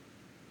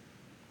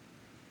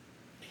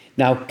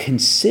 Now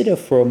consider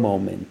for a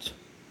moment,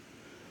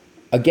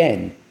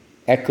 again,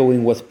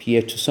 echoing what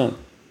Pierre Toussaint,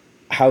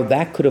 how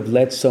that could have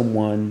led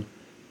someone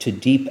to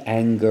deep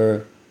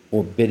anger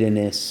or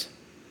bitterness.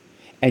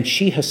 And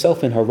she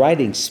herself in her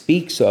writing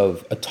speaks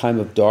of a time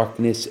of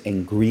darkness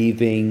and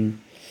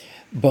grieving,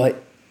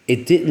 but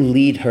it didn't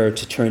lead her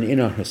to turn in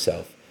on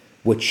herself.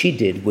 What she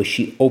did was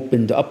she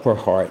opened up her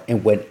heart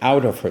and went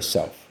out of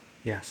herself.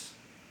 Yes.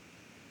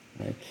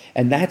 Right?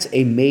 And that's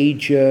a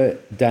major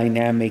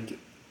dynamic,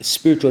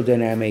 spiritual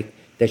dynamic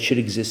that should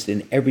exist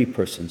in every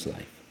person's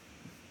life.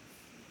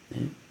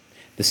 Right?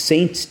 The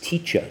saints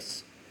teach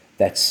us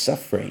that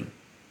suffering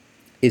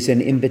is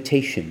an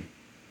invitation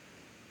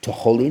to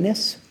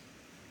holiness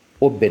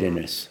or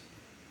bitterness,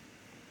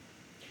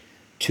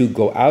 to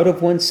go out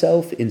of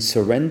oneself in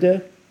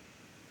surrender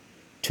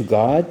to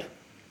God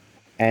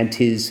and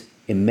his,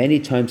 in many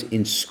times,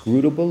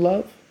 inscrutable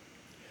love,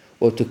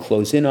 or to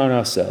close in on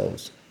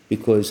ourselves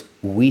because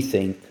we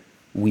think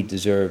we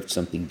deserved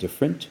something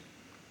different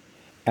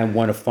and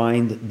want to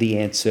find the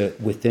answer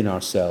within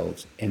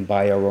ourselves and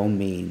by our own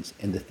means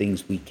and the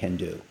things we can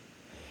do.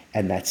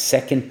 And that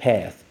second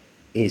path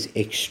is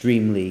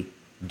extremely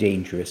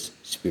dangerous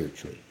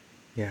spiritually.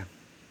 Yeah.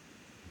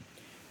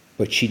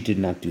 But she did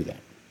not do that.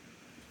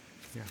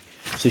 Yeah.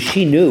 So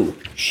she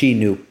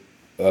knew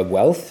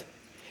wealth,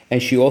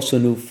 and she also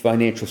knew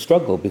financial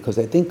struggle, because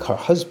I think her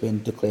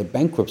husband declared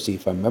bankruptcy,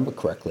 if I remember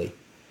correctly.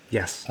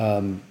 Yes.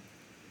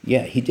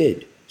 Yeah, he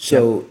did.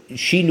 So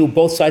she knew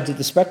both sides of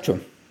the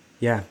spectrum.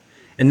 Yeah.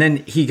 And then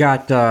he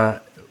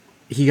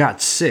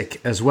got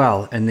sick as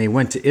well, and they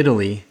went to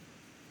Italy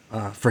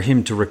for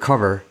him to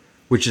recover,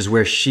 which is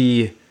where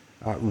she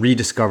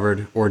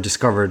rediscovered or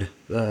discovered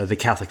the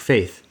Catholic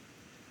faith.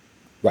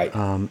 Right.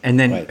 And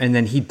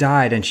then he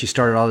died, and she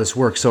started all this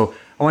work. So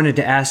I wanted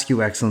to ask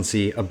you,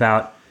 Excellency,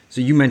 about, so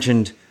you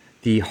mentioned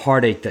the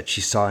heartache that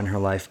she saw in her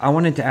life. I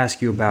wanted to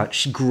ask you about,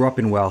 she grew up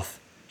in wealth.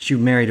 She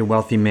married a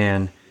wealthy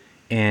man,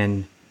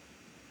 and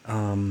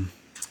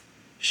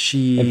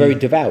she... And very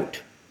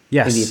devout.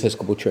 Yes. In the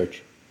Episcopal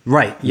Church.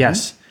 Right,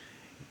 yes.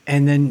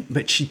 And then,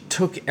 but she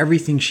took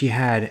everything she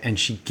had and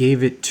she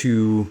gave it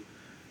to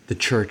the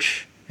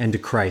church and to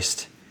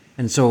Christ.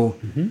 And so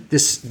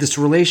this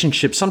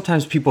relationship,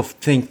 sometimes people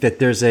think that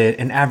there's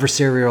an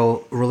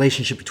adversarial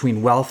relationship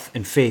between wealth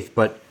and faith,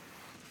 but...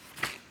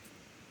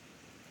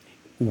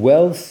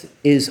 Wealth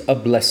is a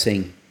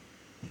blessing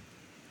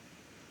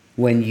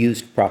when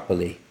used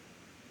properly.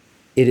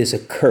 It is a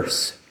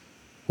curse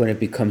when it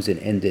becomes an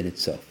end in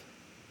itself.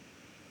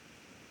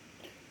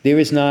 There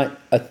is not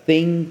a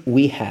thing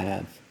we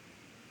have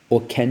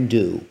or can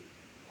do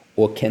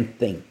or can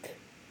think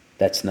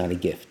that's not a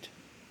gift.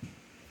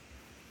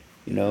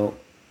 You know,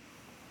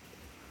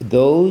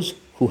 those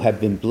who have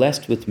been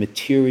blessed with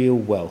material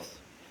wealth,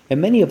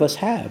 and many of us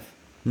have,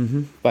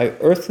 by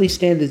earthly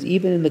standards,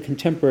 even in the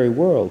contemporary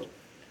world,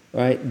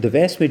 right? The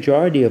vast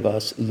majority of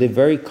us live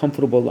very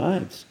comfortable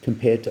lives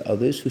compared to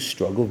others who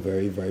struggle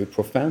very, very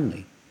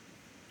profoundly.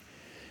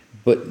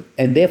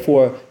 And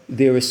therefore,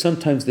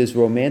 there's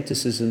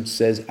romanticism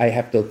says, I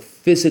have to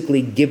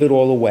physically give it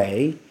all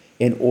away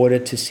in order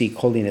to seek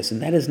holiness.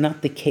 And that is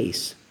not the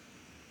case.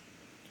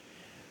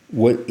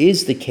 What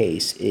is the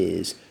case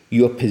is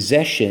your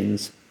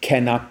possessions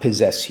cannot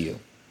possess you.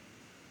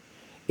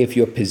 If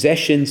your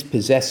possessions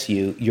possess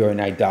you, you're an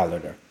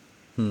idolater.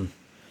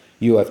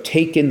 You have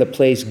taken the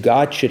place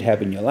God should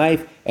have in your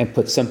life and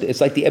put something.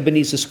 It's like the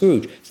Ebenezer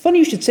Scrooge. It's funny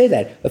you should say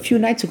that. A few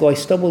nights ago, I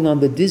stumbled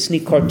on the Disney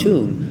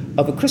cartoon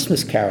of A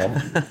Christmas Carol,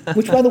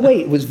 which, by the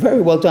way, was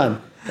very well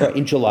done. Or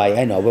in July,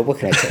 I know, but what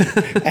can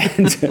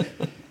I say?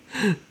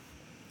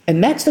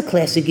 And that's the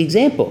classic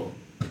example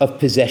of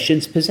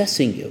possessions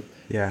possessing you.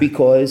 Yeah.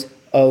 Because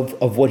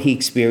of what he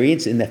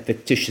experienced in that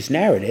fictitious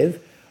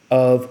narrative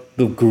of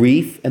the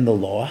grief and the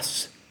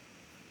loss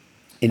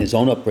in his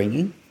own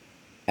upbringing,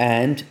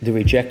 and the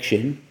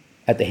rejection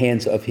at the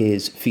hands of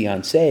his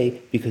fiancée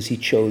because he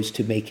chose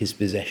to make his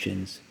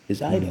possessions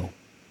his idol.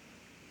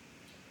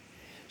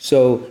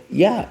 So,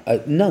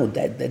 no,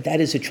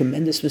 that is a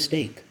tremendous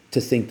mistake to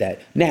think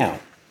that. Now,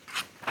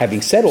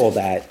 having said all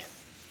that,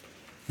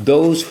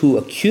 those who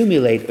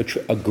accumulate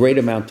a great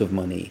amount of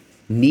money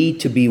need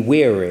to be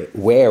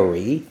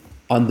wary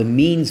on the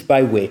means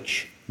by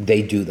which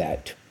they do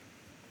that.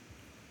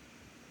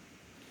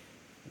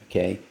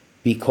 Okay?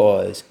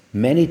 Because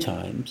many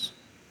times,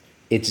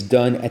 it's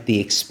done at the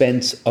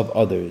expense of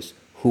others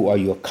who are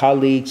your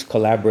colleagues,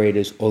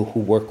 collaborators, or who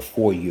work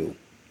for you.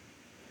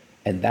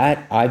 And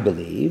that, I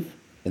believe,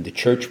 and the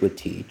church would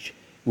teach,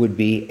 would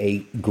be a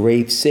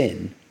grave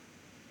sin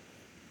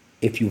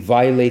if you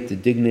violate the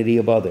dignity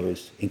of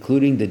others,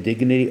 including the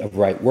dignity of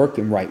right work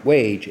and right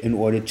wage, in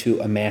order to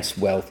amass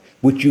wealth,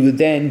 which you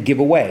then give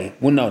away.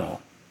 Well,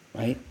 no,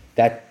 right?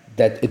 That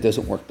it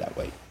doesn't work that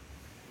way.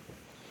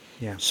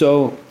 Yeah.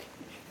 So,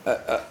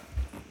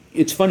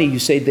 it's funny you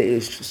say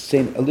that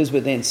St.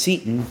 Elizabeth Ann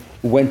Seton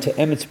went to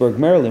Emmitsburg,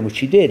 Maryland, which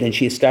she did, and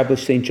she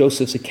established St.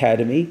 Joseph's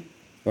Academy,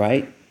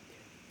 right?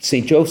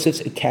 St.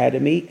 Joseph's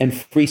Academy and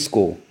Free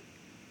School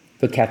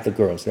for Catholic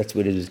girls. That's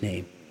what it is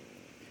named.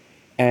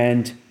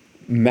 And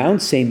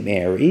Mount St.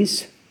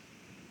 Mary's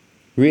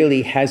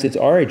really has its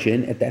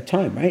origin at that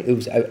time, right? It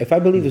was, if I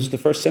believe, it was the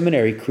first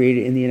seminary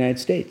created in the United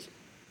States.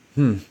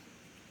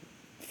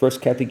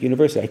 First Catholic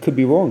university. I could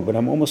be wrong, but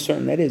I'm almost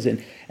certain that is.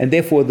 And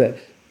therefore,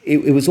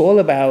 it was all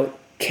about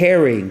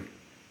caring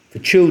for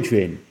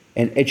children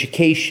and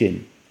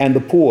education and the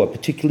poor,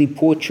 particularly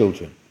poor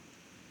children.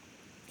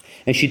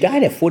 And she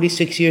died at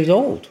 46 years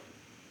old.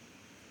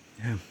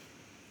 Yeah.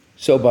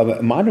 So by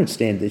modern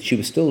standards, she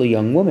was still a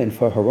young woman.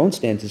 For her own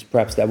standards,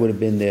 perhaps that would have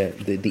been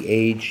the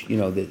age,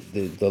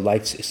 the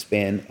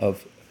lifespan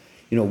of,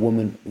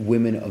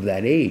 women of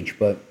that age.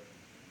 And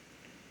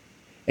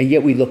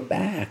yet we look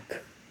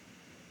back,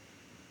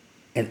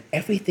 and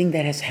everything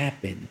that has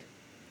happened,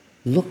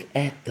 look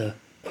at the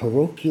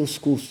parochial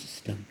school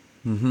system.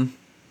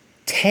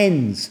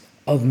 Tens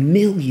of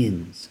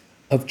millions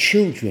of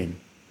children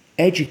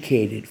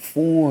educated,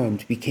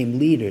 formed, became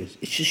leaders.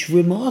 It's just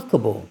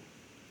remarkable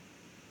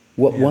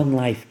what one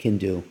life can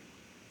do.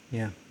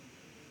 Yeah.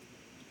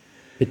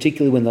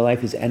 Particularly when the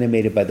life is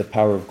animated by the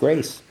power of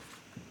grace.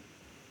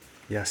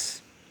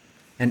 Yes.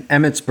 And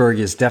Emmitsburg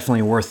is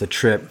definitely worth a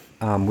trip.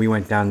 We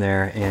went down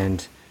there,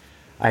 and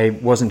I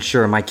wasn't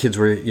sure. My kids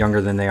were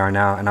younger than they are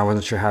now, and I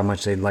wasn't sure how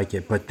much they'd like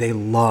it, but they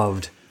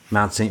loved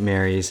Mount St.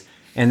 Mary's.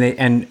 And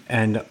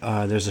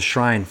there's a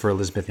shrine for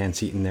Elizabeth Ann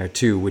Seton there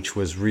too, which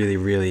was really,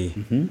 really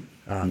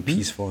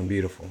peaceful and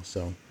beautiful.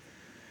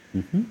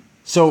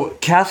 So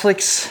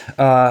Catholics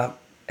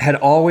had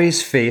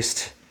always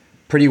faced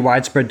pretty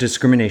widespread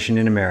discrimination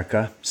in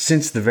America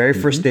since the very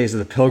first days of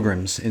the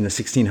Pilgrims in the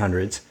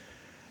 1600s.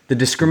 The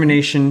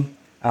discrimination,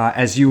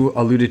 as you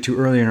alluded to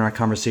earlier in our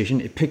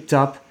conversation, it picked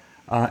up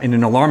in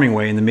an alarming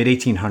way in the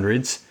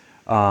mid-1800s.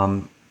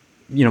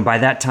 By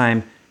that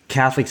time,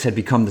 Catholics had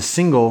become the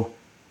single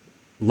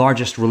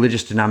largest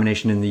religious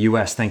denomination in the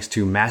U.S. thanks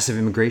to massive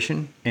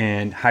immigration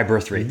and high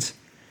birth rates.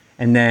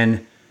 And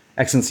then,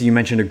 Excellency, you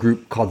mentioned a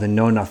group called the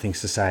Know Nothing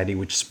Society,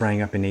 which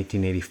sprang up in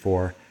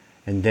 1884.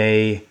 And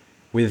they,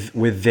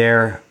 with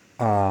their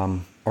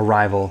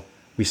arrival,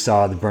 we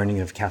saw the burning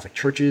of Catholic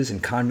churches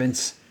and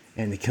convents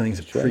and the killings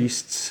of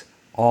priests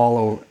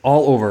all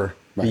over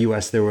the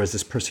U.S. There was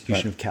this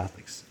persecution of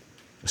Catholics,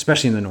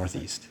 especially in the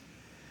Northeast.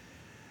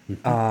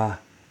 And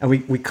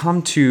we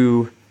come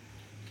to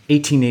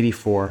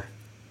 1884,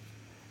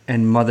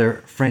 and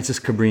Mother Frances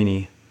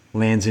Cabrini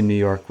lands in New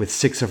York with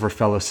 6 of her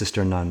fellow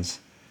sister nuns.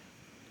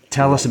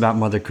 Tell us about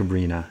Mother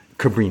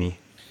Cabrini.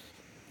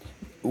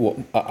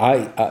 Well,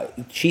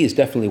 she is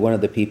definitely one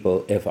of the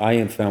people, if I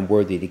am found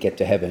worthy to get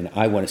to heaven,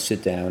 I want to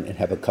sit down and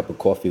have a cup of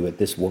coffee with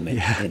this woman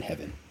in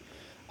heaven.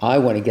 I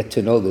want to get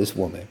to know this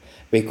woman,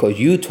 because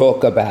you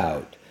talk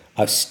about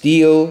a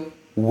steel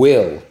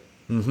will.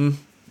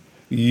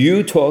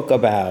 You talk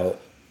about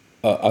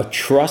a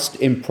trust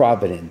in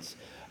providence.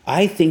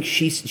 I think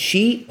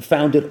she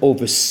founded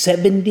over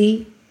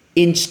 70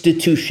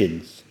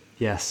 institutions.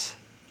 Yes.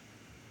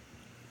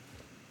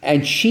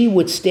 And she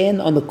would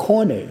stand on the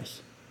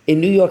corners in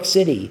New York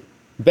City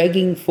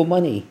begging for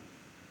money.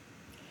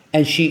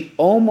 And she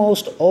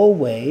almost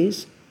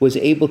always was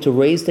able to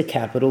raise the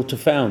capital to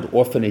found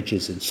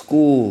orphanages and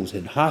schools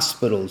and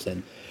hospitals.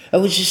 And it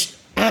was just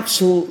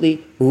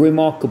absolutely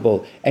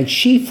remarkable. And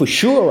she, for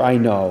sure, I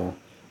know,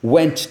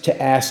 went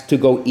to ask to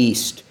go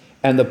east.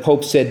 And the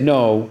Pope said,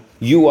 no,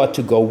 you are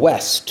to go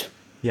west.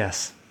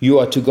 Yes. You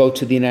are to go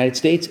to the United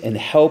States and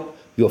help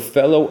your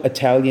fellow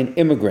Italian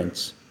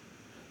immigrants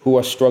who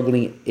are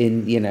struggling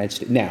in the United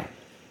States. Now,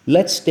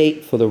 let's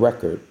state for the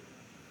record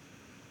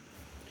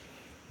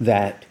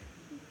that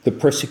the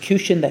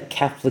persecution that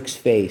Catholics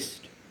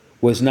faced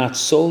was not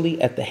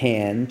solely at the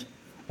hand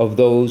of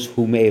those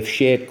who may have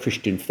shared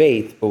Christian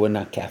faith but were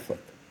not Catholic,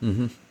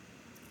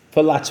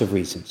 for lots of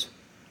reasons.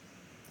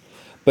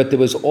 But there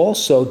was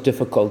also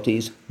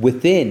difficulties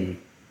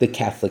within the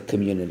Catholic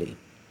community,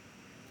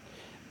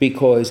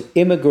 because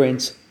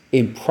immigrants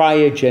in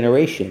prior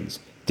generations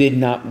did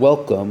not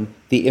welcome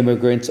the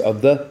immigrants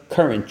of the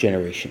current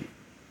generation,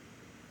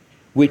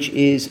 which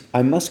is,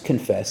 I must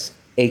confess,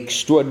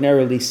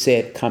 extraordinarily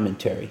sad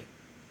commentary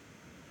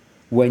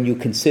when you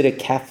consider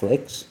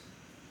Catholics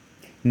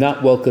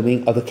not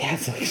welcoming other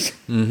Catholics,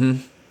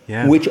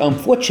 which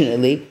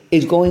unfortunately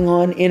is going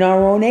on in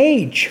our own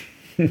age.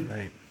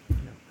 Right.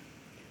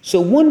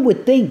 So one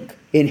would think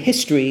in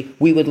history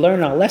we would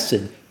learn our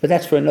lesson, but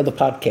that's for another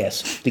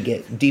podcast to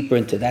get deeper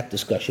into that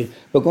discussion.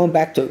 But going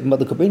back to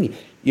Mother Cabrini,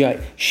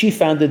 she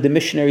founded the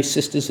Missionary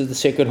Sisters of the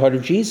Sacred Heart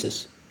of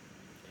Jesus,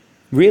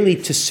 really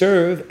to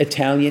serve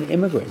Italian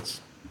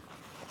immigrants.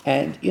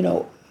 And,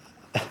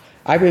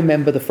 I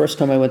remember the first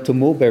time I went to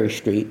Mulberry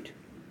Street,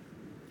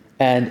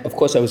 and of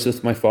course I was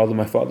with my father.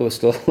 My father was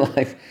still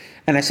alive.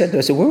 And I said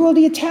to him, where are all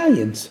the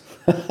Italians?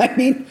 I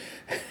mean,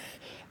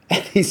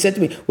 and he said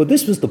to me, well,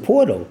 this was the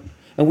portal.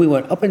 And we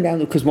went up and down,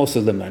 because most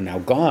of them are now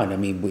gone. I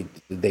mean,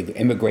 they've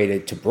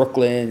immigrated to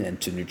Brooklyn and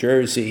to New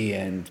Jersey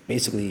and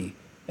basically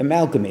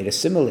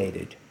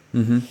assimilated.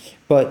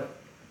 But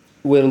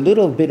with a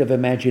little bit of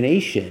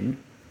imagination,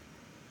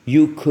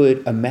 you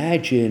could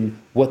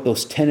imagine what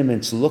those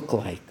tenements look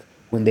like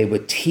when they were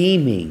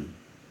teeming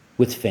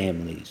with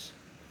families,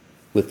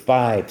 with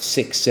 5,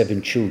 6,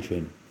 7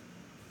 children.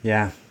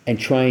 Yeah. And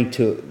trying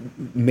to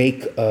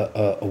make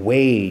a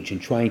wage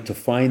and trying to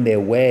find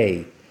their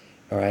way,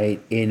 all right,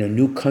 in a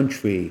new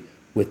country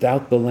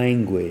without the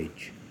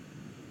language.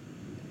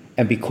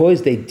 And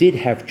because they did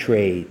have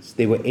trades,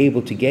 they were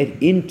able to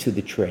get into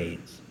the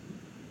trades,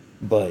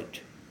 but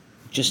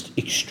just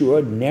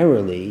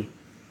extraordinarily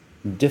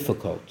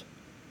difficult.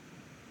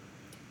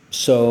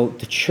 So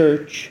the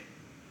church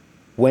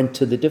went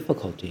to the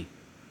difficulty.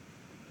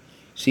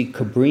 See,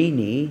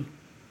 Cabrini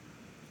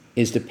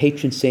is the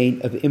patron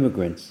saint of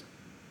immigrants.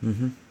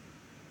 And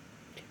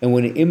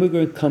when an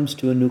immigrant comes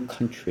to a new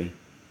country,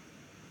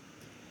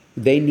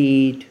 they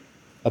need,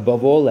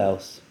 above all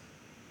else,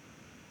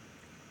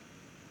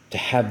 to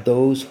have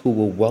those who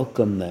will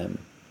welcome them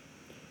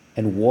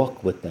and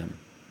walk with them.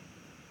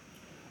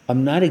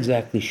 I'm not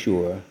exactly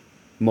sure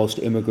most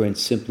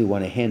immigrants simply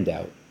want a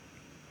handout.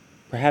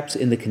 Perhaps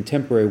in the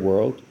contemporary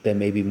world, that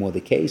may be more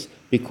the case,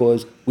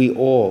 because we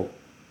all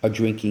are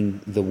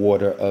drinking the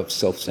water of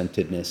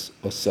self-centeredness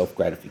or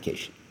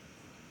self-gratification.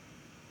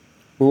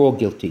 We're all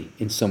guilty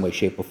in some way,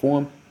 shape, or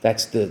form.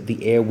 That's the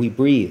air we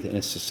breathe, and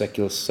it's a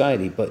secular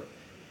society. But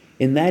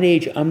in that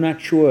age, I'm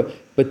not sure.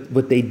 But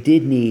what they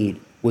did need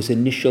was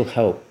initial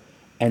help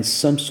and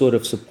some sort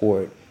of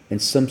support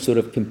and some sort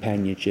of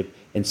companionship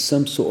and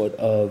some sort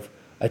of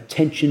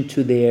attention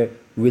to their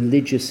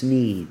religious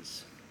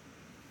needs.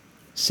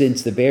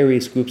 Since the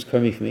various groups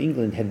coming from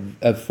England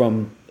had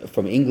from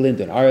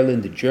England and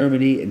Ireland and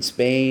Germany and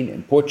Spain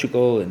and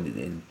Portugal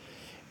and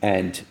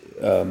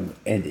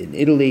in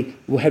Italy,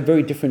 we had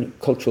very different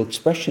cultural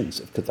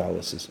expressions of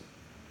Catholicism.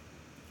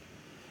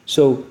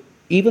 So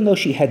even though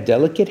she had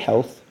delicate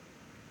health,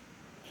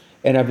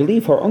 and I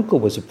believe her uncle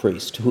was a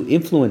priest who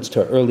influenced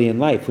her early in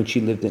life when she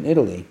lived in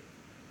Italy,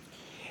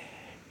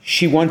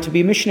 she wanted to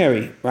be a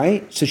missionary,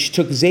 right? So she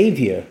took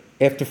Xavier.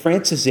 After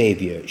Francis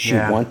Xavier, she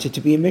wanted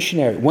to be a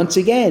missionary. Once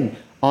again,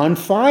 on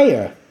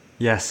fire.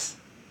 Yes.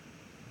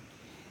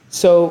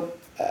 So,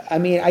 I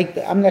mean,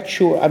 I'm not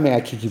sure. I mean,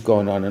 I could keep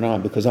going on and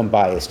on because I'm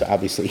biased,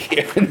 obviously,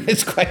 here in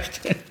this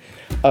question.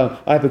 I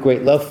have a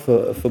great love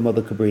for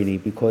Mother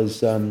Cabrini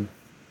because, let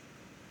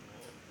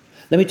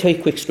me tell you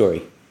a quick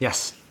story.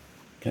 Yes.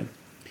 Okay.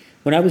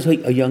 When I was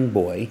a young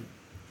boy,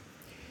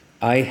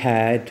 I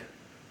had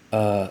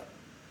a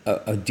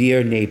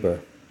dear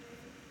neighbor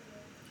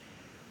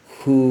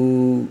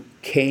who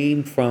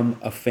came from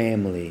a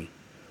family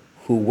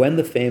who, when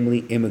the family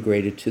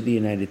immigrated to the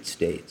United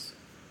States,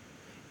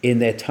 in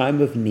their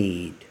time of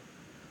need,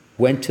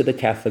 went to the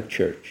Catholic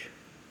Church,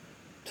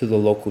 to the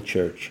local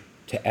church,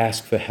 to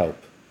ask for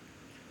help,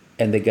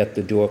 and they got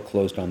the door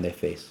closed on their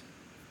face.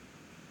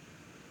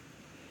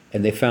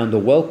 And they found a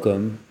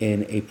welcome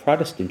in a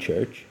Protestant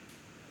church,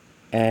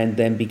 and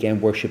then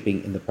began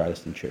worshiping in the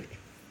Protestant church.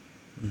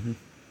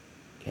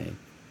 Okay.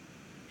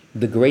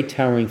 The great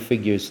towering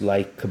figures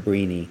like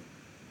Cabrini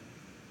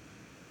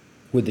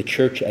were the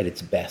church at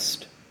its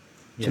best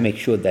to make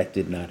sure that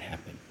did not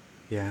happen.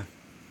 Yeah.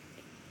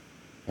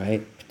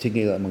 Right?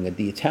 Particularly among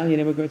the Italian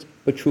immigrants,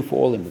 but true for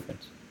all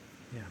immigrants.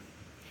 Yeah.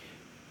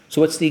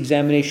 So what's the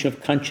examination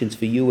of conscience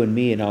for you and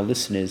me and our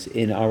listeners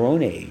in our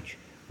own age,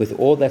 with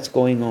all that's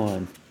going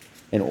on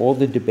and all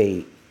the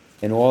debate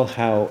and all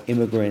how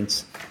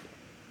immigrants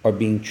are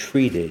being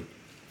treated?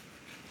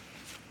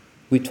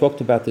 We talked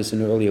about this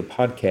in an earlier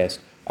podcast.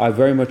 I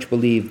very much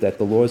believe that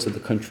the laws of the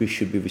country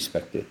should be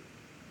respected.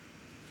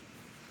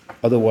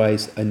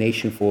 Otherwise, a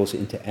nation falls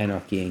into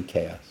anarchy and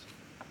chaos.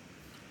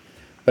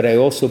 But I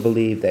also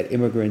believe that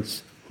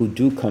immigrants who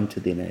do come to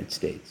the United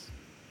States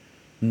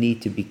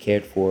need to be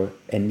cared for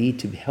and need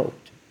to be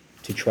helped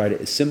to try to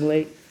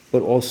assimilate,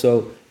 but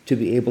also to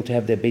be able to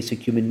have their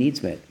basic human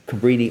needs met.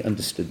 Cabrini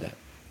understood that.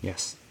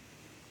 Yes.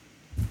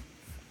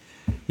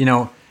 You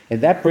know,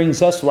 and that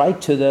brings us right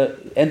to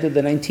the end of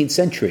the 19th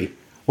century.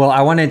 Well,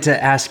 I wanted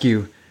to ask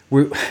you,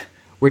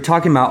 we're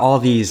talking about all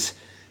these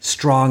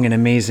strong and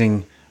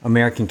amazing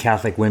American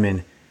Catholic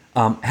women.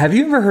 Have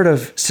you ever heard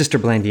of Sister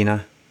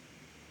Blandina?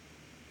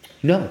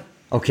 No.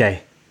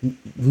 Okay.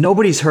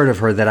 Nobody's heard of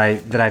her that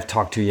I've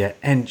talked to yet.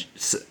 And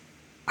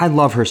I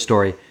love her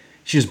story.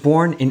 She was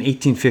born in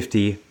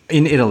 1850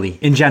 in Italy,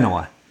 in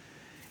Genoa.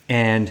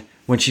 And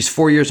when she's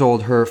 4 years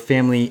old, her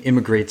family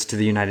immigrates to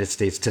the United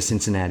States, to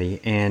Cincinnati.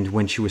 And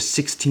when she was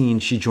 16,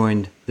 she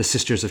joined the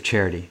Sisters of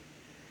Charity.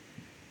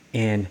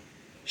 And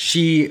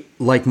she,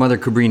 like Mother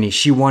Cabrini,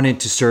 she wanted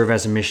to serve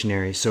as a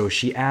missionary. So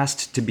she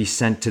asked to be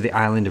sent to the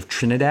island of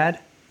Trinidad.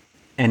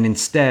 And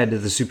instead,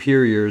 the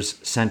superiors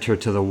sent her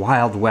to the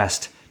Wild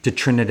West, to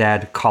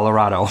Trinidad,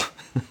 Colorado.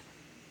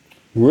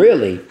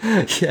 Really?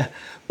 Yeah.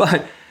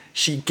 But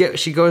she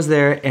goes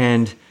there,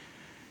 and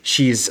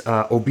She's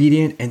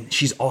obedient, and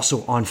she's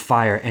also on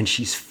fire, and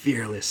she's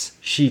fearless.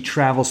 She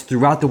travels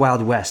throughout the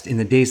Wild West in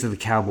the days of the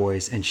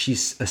cowboys, and she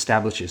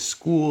establishes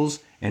schools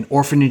and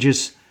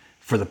orphanages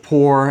for the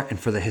poor and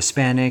for the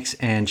Hispanics,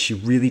 and she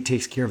really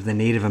takes care of the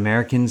Native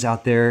Americans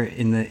out there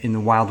in the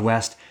Wild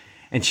West.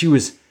 And she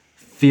was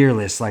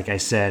fearless, like I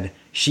said.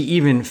 She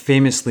even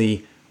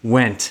famously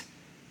went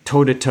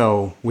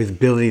toe-to-toe with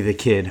Billy the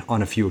Kid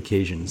on a few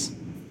occasions.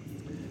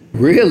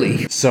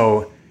 Really?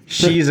 So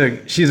she's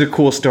a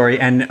cool story,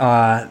 and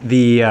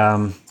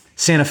the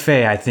Santa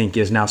Fe, I think,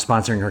 is now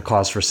sponsoring her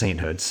cause for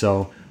sainthood.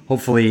 So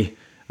hopefully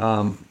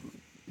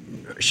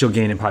she'll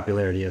gain in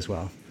popularity as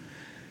well.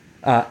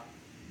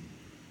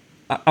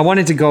 I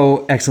wanted to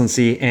go,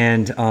 Excellency,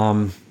 and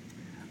I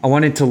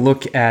wanted to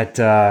look at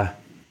a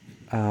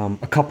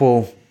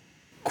couple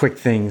quick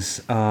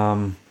things.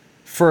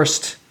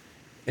 First,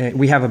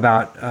 we have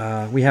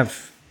a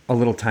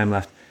little time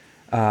left.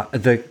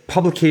 The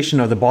publication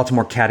of the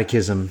Baltimore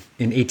Catechism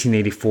in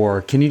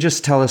 1884. Can you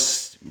just tell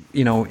us,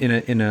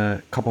 in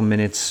a couple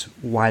minutes,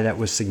 why that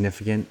was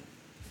significant?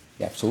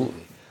 Yeah,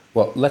 absolutely.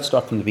 Well, let's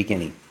start from the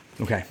beginning.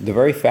 Okay. The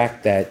very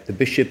fact that the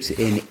bishops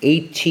in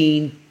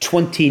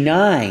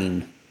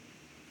 1829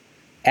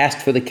 asked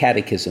for the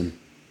catechism,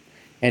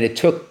 and it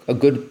took a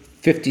good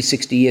 50,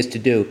 60 years to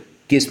do,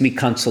 gives me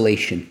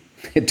consolation.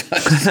 It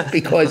does,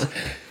 because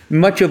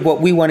much of what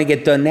we want to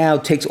get done now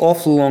takes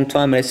awfully long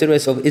time. And I said to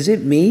myself, is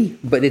it me?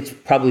 But it's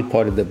probably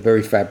part of the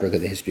very fabric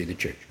of the history of the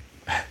church.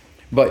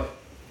 But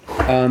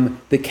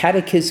the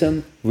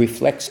catechism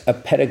reflects a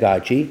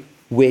pedagogy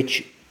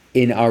which,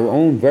 in our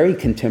own very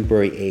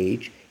contemporary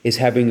age, is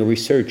having a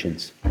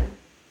resurgence.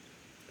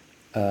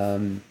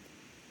 And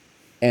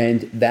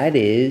that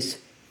is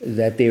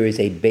that there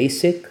is a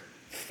basic,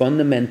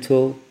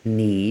 fundamental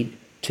need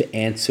to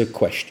answer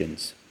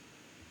questions.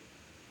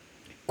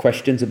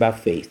 Questions about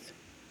faith.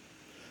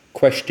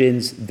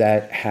 Questions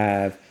that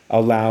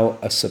allow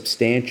a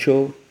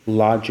substantial,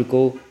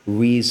 logical,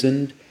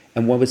 reasoned,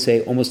 and one would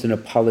say almost an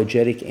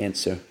apologetic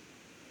answer,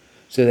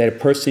 so that a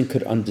person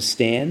could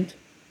understand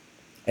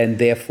and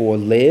therefore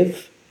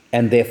live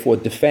and therefore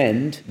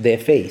defend their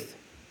faith.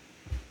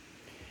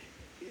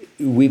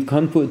 We've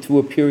come through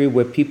a period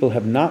where people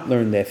have not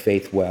learned their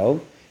faith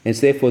well, and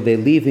so therefore they're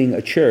leaving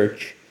a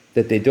church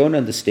that they don't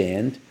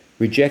understand,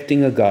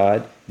 rejecting a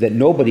God that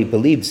nobody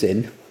believes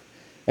in,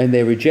 and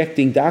they're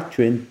rejecting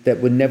doctrine that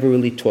were never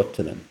really taught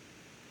to them.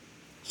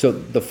 So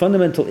the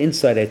fundamental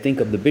insight, I think,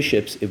 of the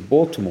bishops of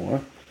Baltimore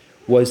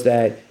was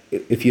that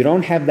if you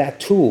don't have that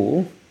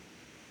tool,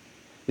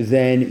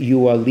 then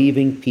you are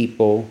leaving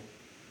people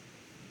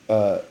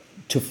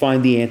to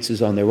find the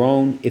answers on their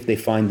own, if they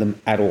find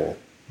them at all.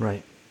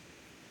 Right.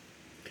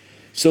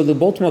 So the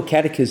Baltimore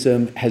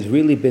Catechism has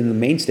really been the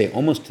mainstay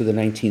almost to the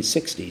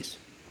 1960s,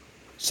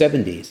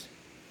 70s.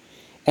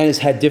 And it's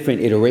had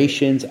different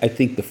iterations. I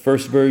think the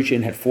first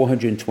version had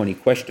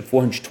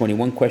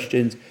 421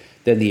 questions.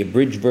 Then the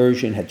abridged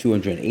version had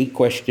 208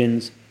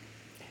 questions.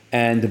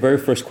 And the very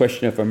first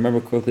question, if I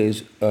remember correctly,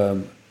 is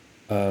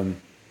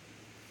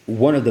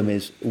one of them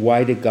is,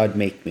 why did God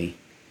make me?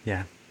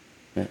 Yeah.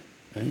 Right?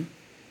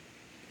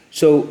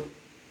 So,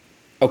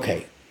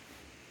 okay.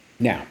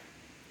 Now,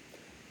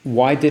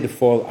 why did it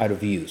fall out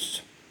of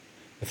use?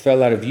 It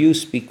fell out of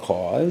use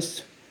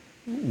because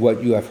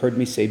what you have heard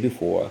me say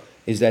before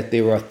is that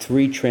there are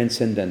three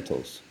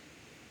transcendentals.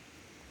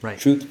 Right.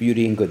 Truth,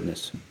 beauty, and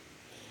goodness.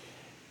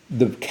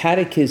 The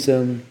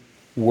catechism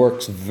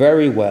works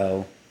very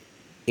well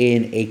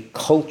in a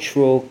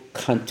cultural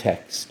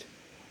context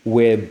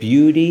where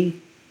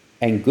beauty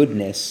and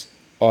goodness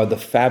are the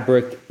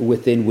fabric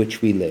within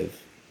which we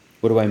live.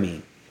 What do I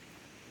mean?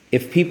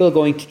 If people are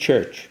going to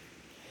church,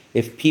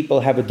 if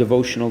people have a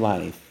devotional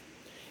life,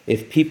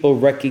 if people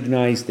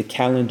recognize the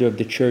calendar of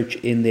the church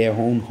in their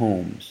own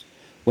homes,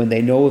 when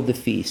they know of the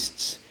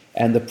feasts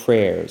and the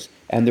prayers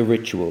and the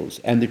rituals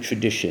and the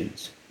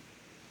traditions,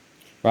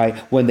 right?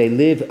 When they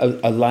live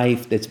a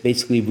life that's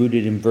basically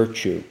rooted in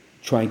virtue,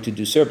 trying to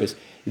do service,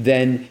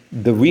 then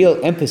the real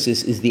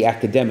emphasis is the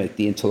academic,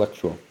 the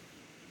intellectual.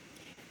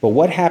 But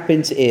what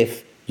happens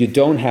if you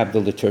don't have the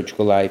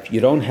liturgical life, you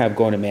don't have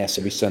going to Mass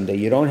every Sunday,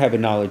 you don't have a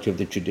knowledge of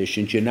the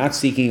traditions, you're not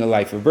seeking a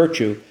life of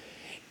virtue?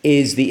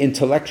 Is the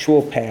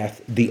intellectual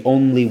path the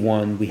only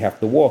one we have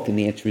to walk? And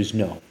the answer is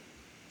no.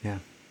 Yeah.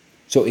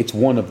 So it's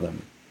one of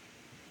them.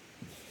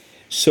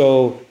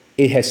 So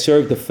it has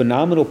served a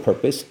phenomenal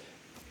purpose,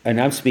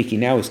 and I'm speaking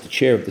now as the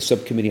chair of the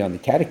subcommittee on the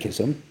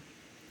catechism,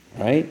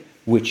 right,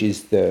 which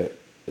is the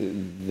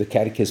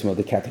catechism of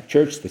the Catholic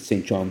Church, the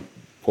St. John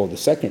Paul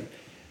II.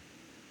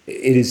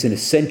 It is an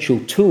essential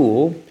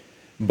tool,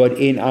 but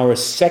in our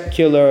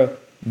secular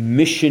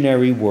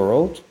missionary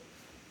world,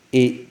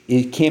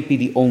 it can't be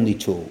the only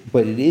tool,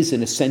 but it is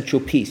an essential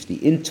piece.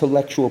 The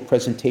intellectual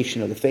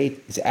presentation of the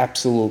faith is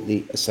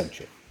absolutely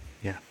essential.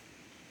 Yeah.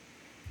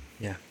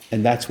 Yeah.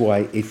 And that's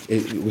why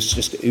it was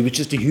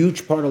just a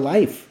huge part of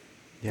life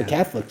for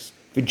Catholics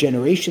for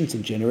generations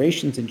and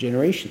generations and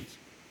generations.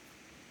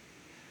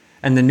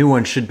 And the new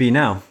one should be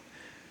now.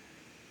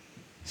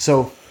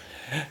 So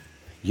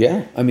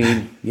Yeah, I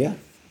mean, yeah.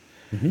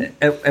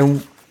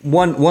 And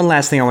one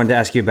last thing I wanted to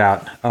ask you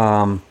about.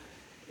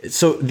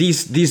 So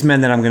these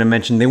men that I'm going to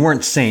mention, they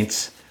weren't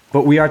saints,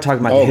 but we are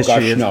talking about the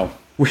history.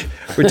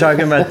 We're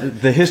talking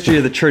about the history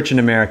of the church in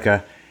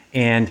America,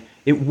 and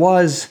it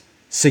was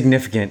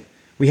significant.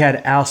 We had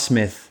Al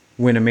Smith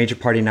win a major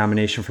party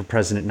nomination for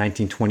president in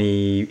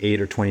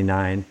 1928 or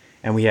 29,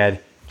 and we had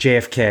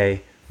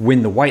JFK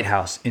win the White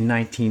House in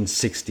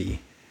 1960.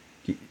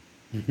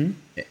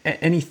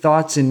 Any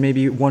thoughts in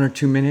maybe 1 or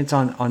 2 minutes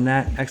on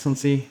that,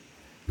 Excellency?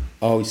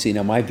 Oh, you see,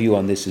 now my view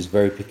on this is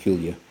very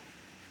peculiar.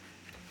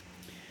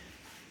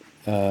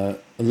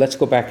 Let's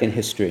go back in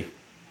history.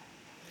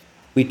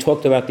 We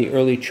talked about the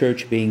early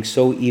church being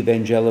so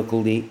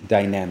evangelically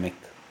dynamic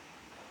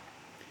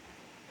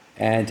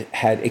and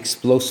had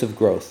explosive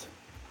growth.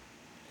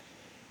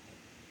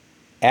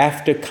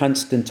 After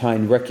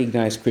Constantine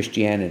recognized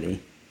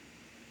Christianity,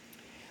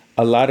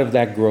 a lot of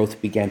that growth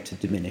began to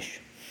diminish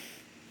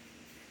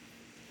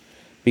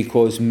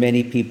because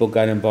many people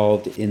got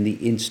involved in the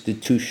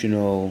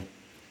institutional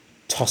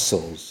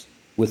tussles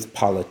with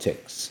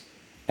politics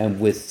and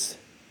with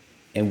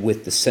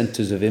the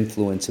centers of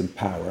influence and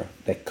power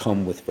that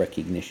come with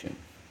recognition.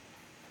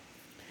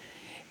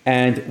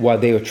 And while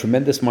they were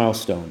tremendous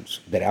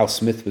milestones, that Al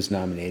Smith was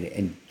nominated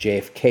and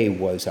JFK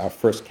was our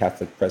first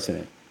Catholic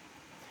president,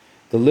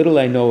 the little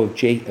I know of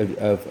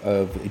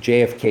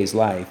JFK's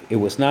life, it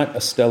was not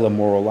a stellar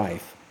moral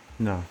life.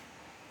 No.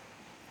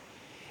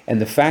 And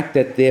the fact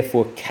that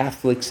therefore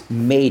Catholics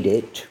made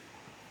it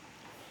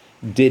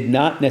did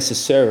not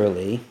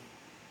necessarily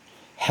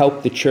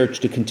help the church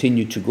to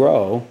continue to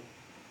grow.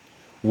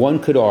 One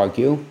could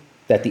argue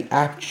that the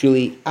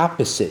actually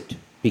opposite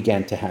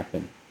began to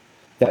happen,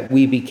 that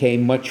we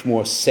became much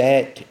more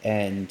set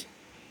and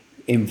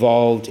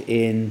involved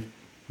in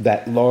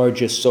that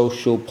larger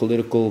social,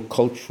 political,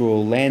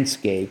 cultural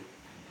landscape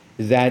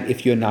that,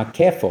 if you're not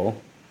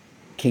careful,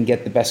 can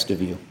get the best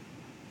of you.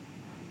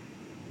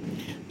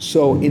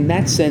 So in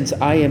that sense,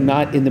 I am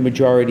not in the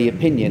majority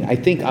opinion. I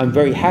think I'm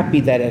very happy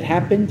that it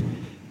happened,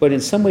 but in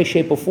some way,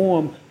 shape, or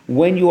form,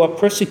 when you are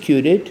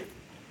persecuted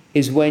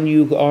is when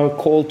you are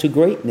called to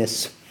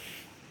greatness.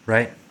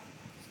 Right.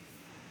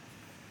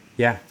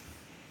 Yeah.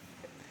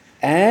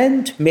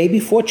 And maybe,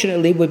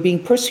 fortunately, we're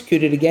being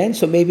persecuted again,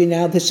 so maybe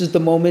now this is the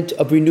moment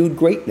of renewed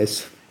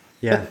greatness.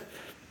 Yeah.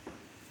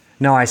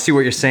 No, I see what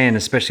you're saying,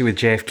 especially with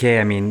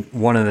JFK. I mean,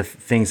 one of the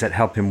things that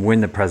helped him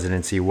win the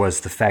presidency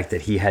was the fact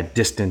that he had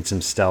distanced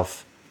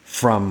himself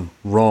from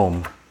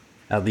Rome,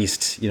 at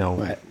least,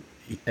 right.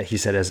 He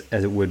said as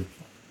it would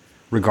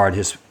regard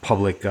his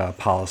public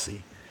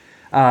policy.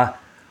 On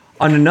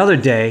another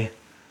day,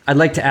 I'd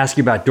like to ask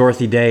you about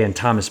Dorothy Day and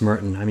Thomas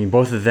Merton. I mean,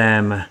 both of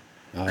them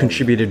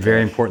contributed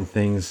very important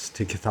things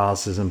to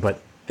Catholicism,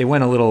 but they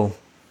went a little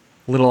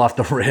off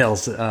the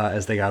rails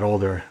as they got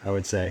older, I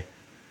would say.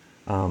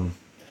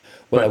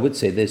 I would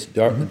say this: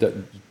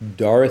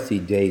 Dorothy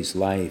Day's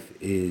life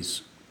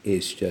is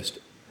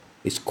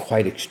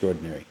quite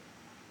extraordinary,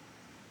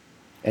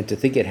 and to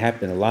think it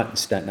happened a lot in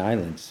Staten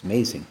Island is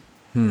amazing,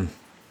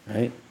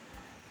 right?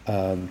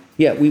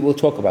 We will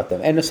talk about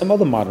them, and some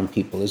other modern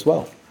people as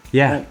well.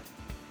 Yeah, right?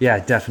 Yeah,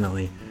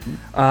 definitely.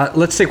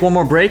 Let's take one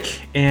more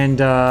break and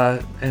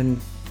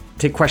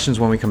take questions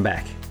when we come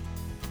back.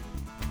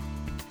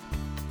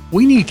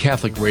 We need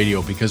Catholic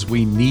radio because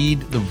we need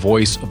the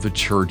voice of the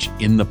church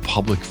in the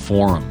public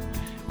forum.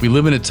 We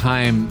live in a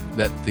time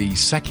that the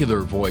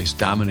secular voice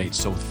dominates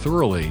so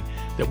thoroughly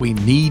that we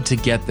need to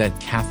get that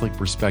Catholic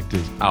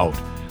perspective out.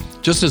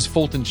 Just as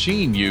Fulton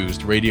Sheen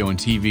used radio and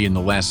TV in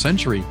the last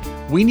century,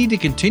 we need to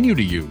continue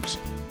to use.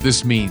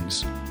 This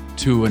means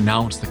to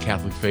announce the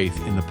Catholic faith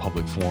in the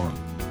public forum.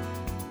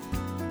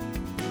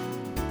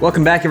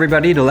 Welcome back,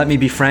 everybody, to Let Me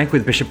Be Frank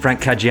with Bishop Frank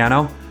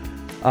Caggiano.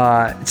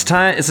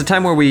 It's a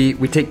time where we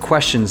take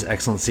questions,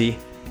 Excellency,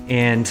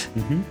 and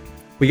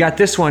we got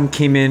this one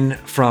came in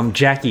from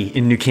Jackie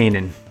in New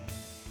Canaan.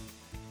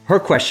 Her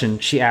question,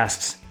 she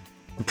asks,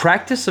 the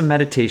practice of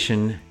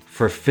meditation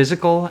for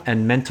physical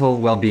and mental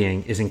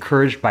well-being is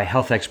encouraged by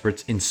health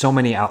experts in so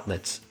many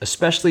outlets,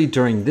 especially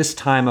during this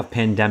time of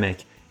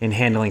pandemic in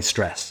handling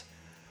stress.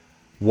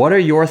 What are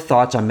your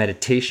thoughts on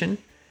meditation?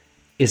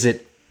 Is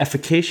it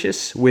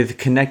efficacious with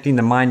connecting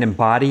the mind and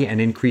body and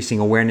increasing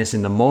awareness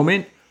in the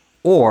moment?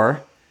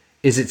 Or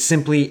is it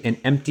simply an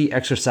empty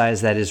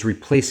exercise that is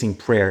replacing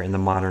prayer in the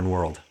modern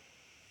world?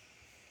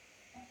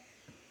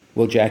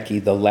 Well, Jackie,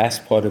 the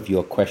last part of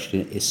your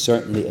question is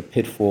certainly a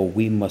pitfall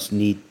we must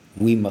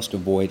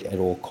avoid at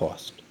all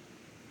cost.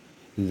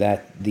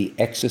 That the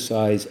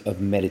exercise of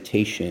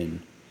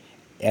meditation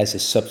as a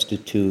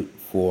substitute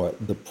for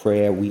the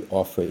prayer we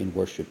offer in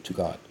worship to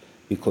God,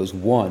 because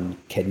one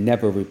can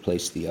never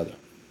replace the other.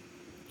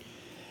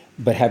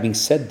 But having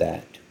said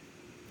that,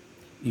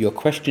 your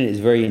question is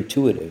very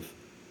intuitive,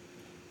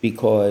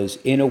 because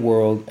in a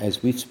world,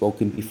 as we've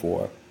spoken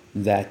before,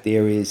 that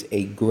there is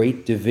a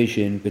great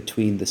division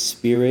between the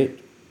spirit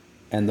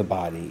and the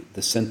body,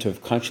 the center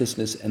of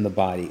consciousness and the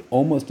body,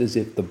 almost as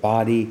if the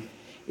body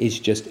is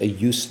just a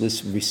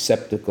useless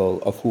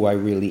receptacle of who I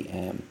really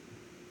am.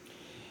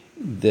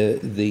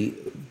 the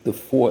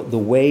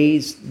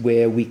ways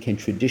where we can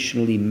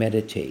traditionally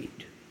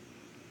meditate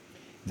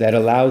that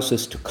allows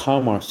us to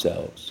calm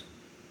ourselves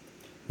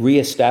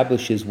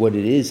reestablishes what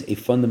it is, a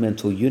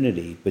fundamental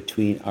unity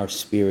between our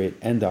spirit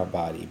and our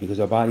body, because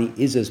our body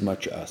is as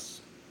much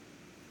us.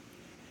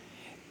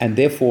 And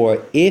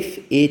therefore, if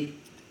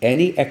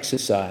any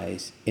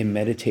exercise in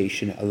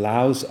meditation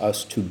allows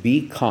us to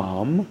be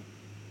calm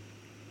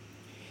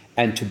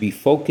and to be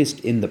focused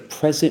in the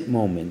present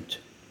moment,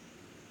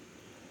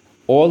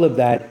 all of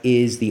that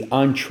is the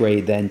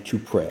entree then to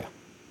prayer.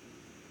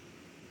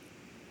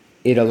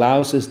 It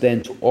allows us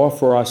then to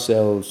offer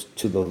ourselves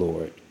to the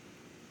Lord.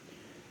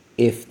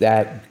 If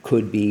that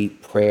could be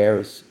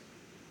prayers,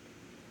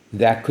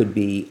 that could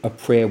be a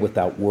prayer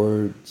without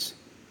words,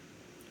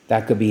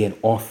 that could be an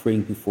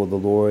offering before the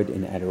Lord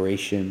in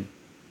adoration.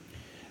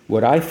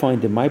 What I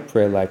find in my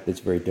prayer life that's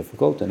very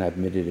difficult, and I've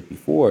admitted it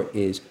before,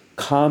 is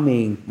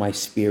calming my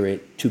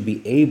spirit to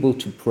be able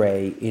to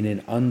pray in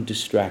an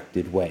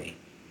undistracted way.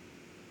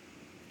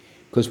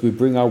 Because we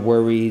bring our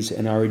worries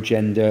and our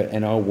agenda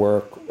and our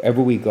work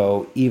wherever we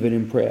go, even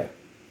in prayer.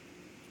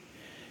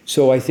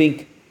 So I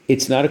think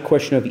it's not a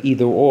question of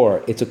either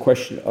or, it's a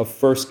question of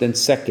first and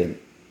second.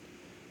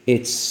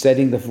 It's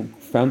setting the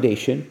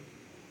foundation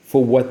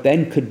for what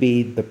then could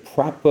be the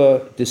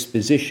proper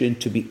disposition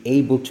to be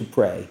able to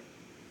pray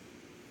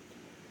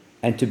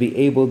and to be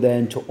able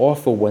then to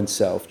offer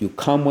oneself. You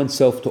calm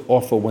oneself to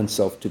offer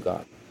oneself to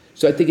God.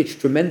 So I think it's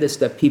tremendous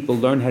that people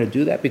learn how to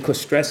do that, because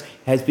stress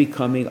has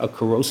becoming a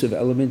corrosive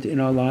element in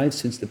our lives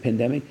since the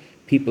pandemic.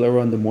 People are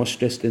under more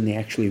stress than they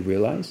actually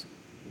realize.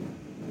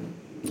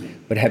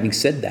 But having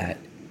said that,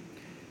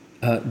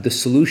 the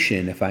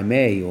solution, if I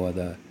may, or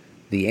the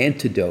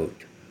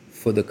antidote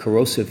for the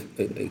corrosive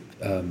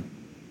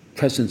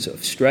presence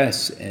of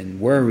stress and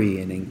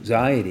worry and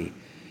anxiety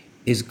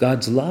is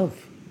God's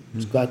love.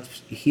 It's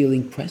God's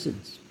healing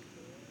presence.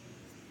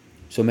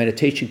 So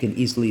meditation can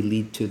easily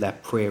lead to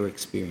that prayer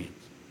experience.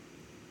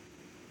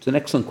 It's an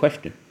excellent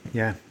question.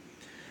 Yeah.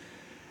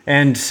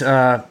 And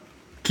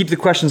keep the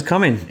questions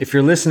coming. If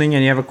you're listening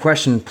and you have a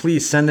question,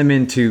 please send them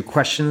in to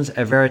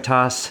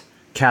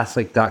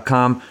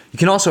questions@veritascatholic.com. You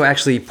can also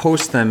actually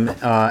post them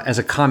as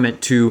a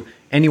comment to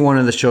any one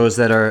of the shows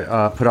that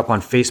are put up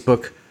on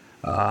Facebook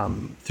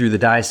through the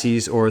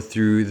diocese or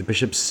through the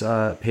bishop's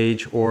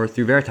page or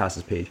through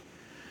Veritas's page.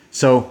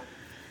 So,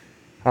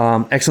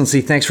 Excellency,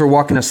 thanks for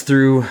walking us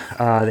through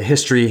the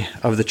history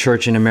of the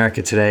Church in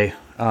America today.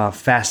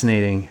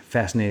 Fascinating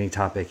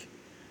topic.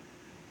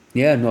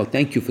 Yeah, no,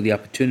 thank you for the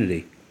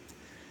opportunity.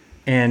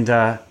 And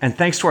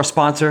thanks to our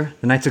sponsor,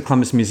 the Knights of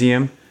Columbus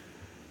Museum.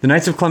 The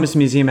Knights of Columbus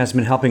Museum has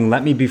been helping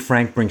Let Me Be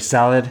Frank bring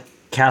solid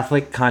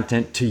Catholic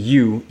content to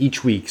you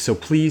each week. So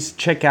please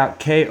check out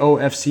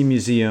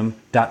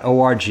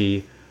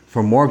kofcmuseum.org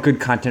for more good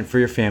content for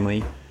your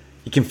family.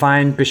 You can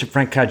find Bishop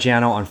Frank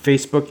Caggiano on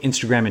Facebook,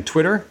 Instagram, and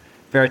Twitter.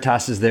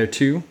 Veritas is there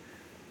too.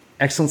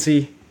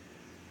 Excellency,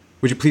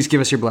 would you please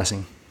give us your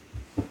blessing?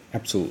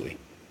 Absolutely.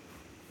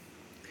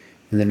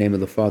 In the name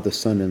of the Father,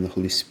 Son, and the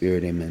Holy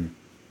Spirit, amen.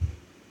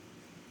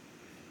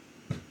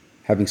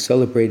 Having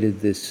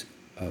celebrated this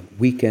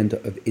weekend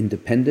of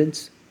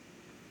independence,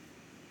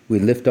 we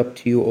lift up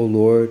to you, O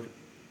Lord,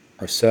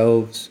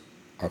 ourselves,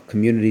 our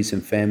communities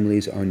and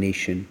families, our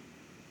nation.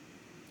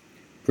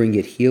 Bring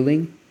it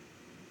healing,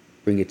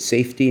 bring it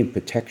safety and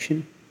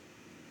protection.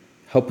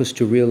 Help us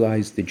to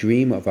realize the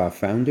dream of our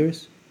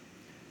founders,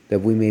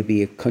 that we may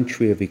be a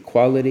country of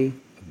equality,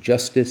 of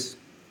justice,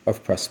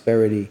 of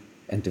prosperity,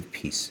 and of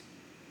peace.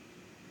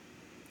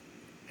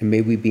 And may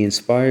we be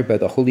inspired by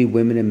the holy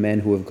women and men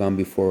who have gone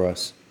before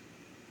us,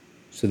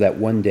 so that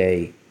one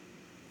day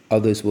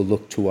others will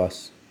look to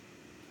us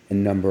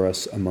and number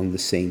us among the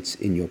saints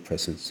in your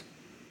presence.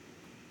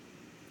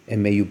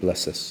 And may you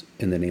bless us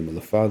in the name of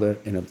the Father,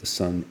 and of the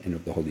Son, and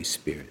of the Holy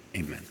Spirit.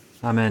 Amen.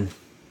 Amen.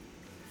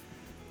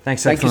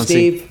 Thanks, Thank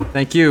Excellency. you, Steve.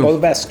 Thank you. All the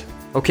best.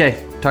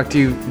 Okay, talk to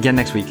you again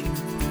next week.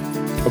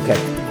 Okay.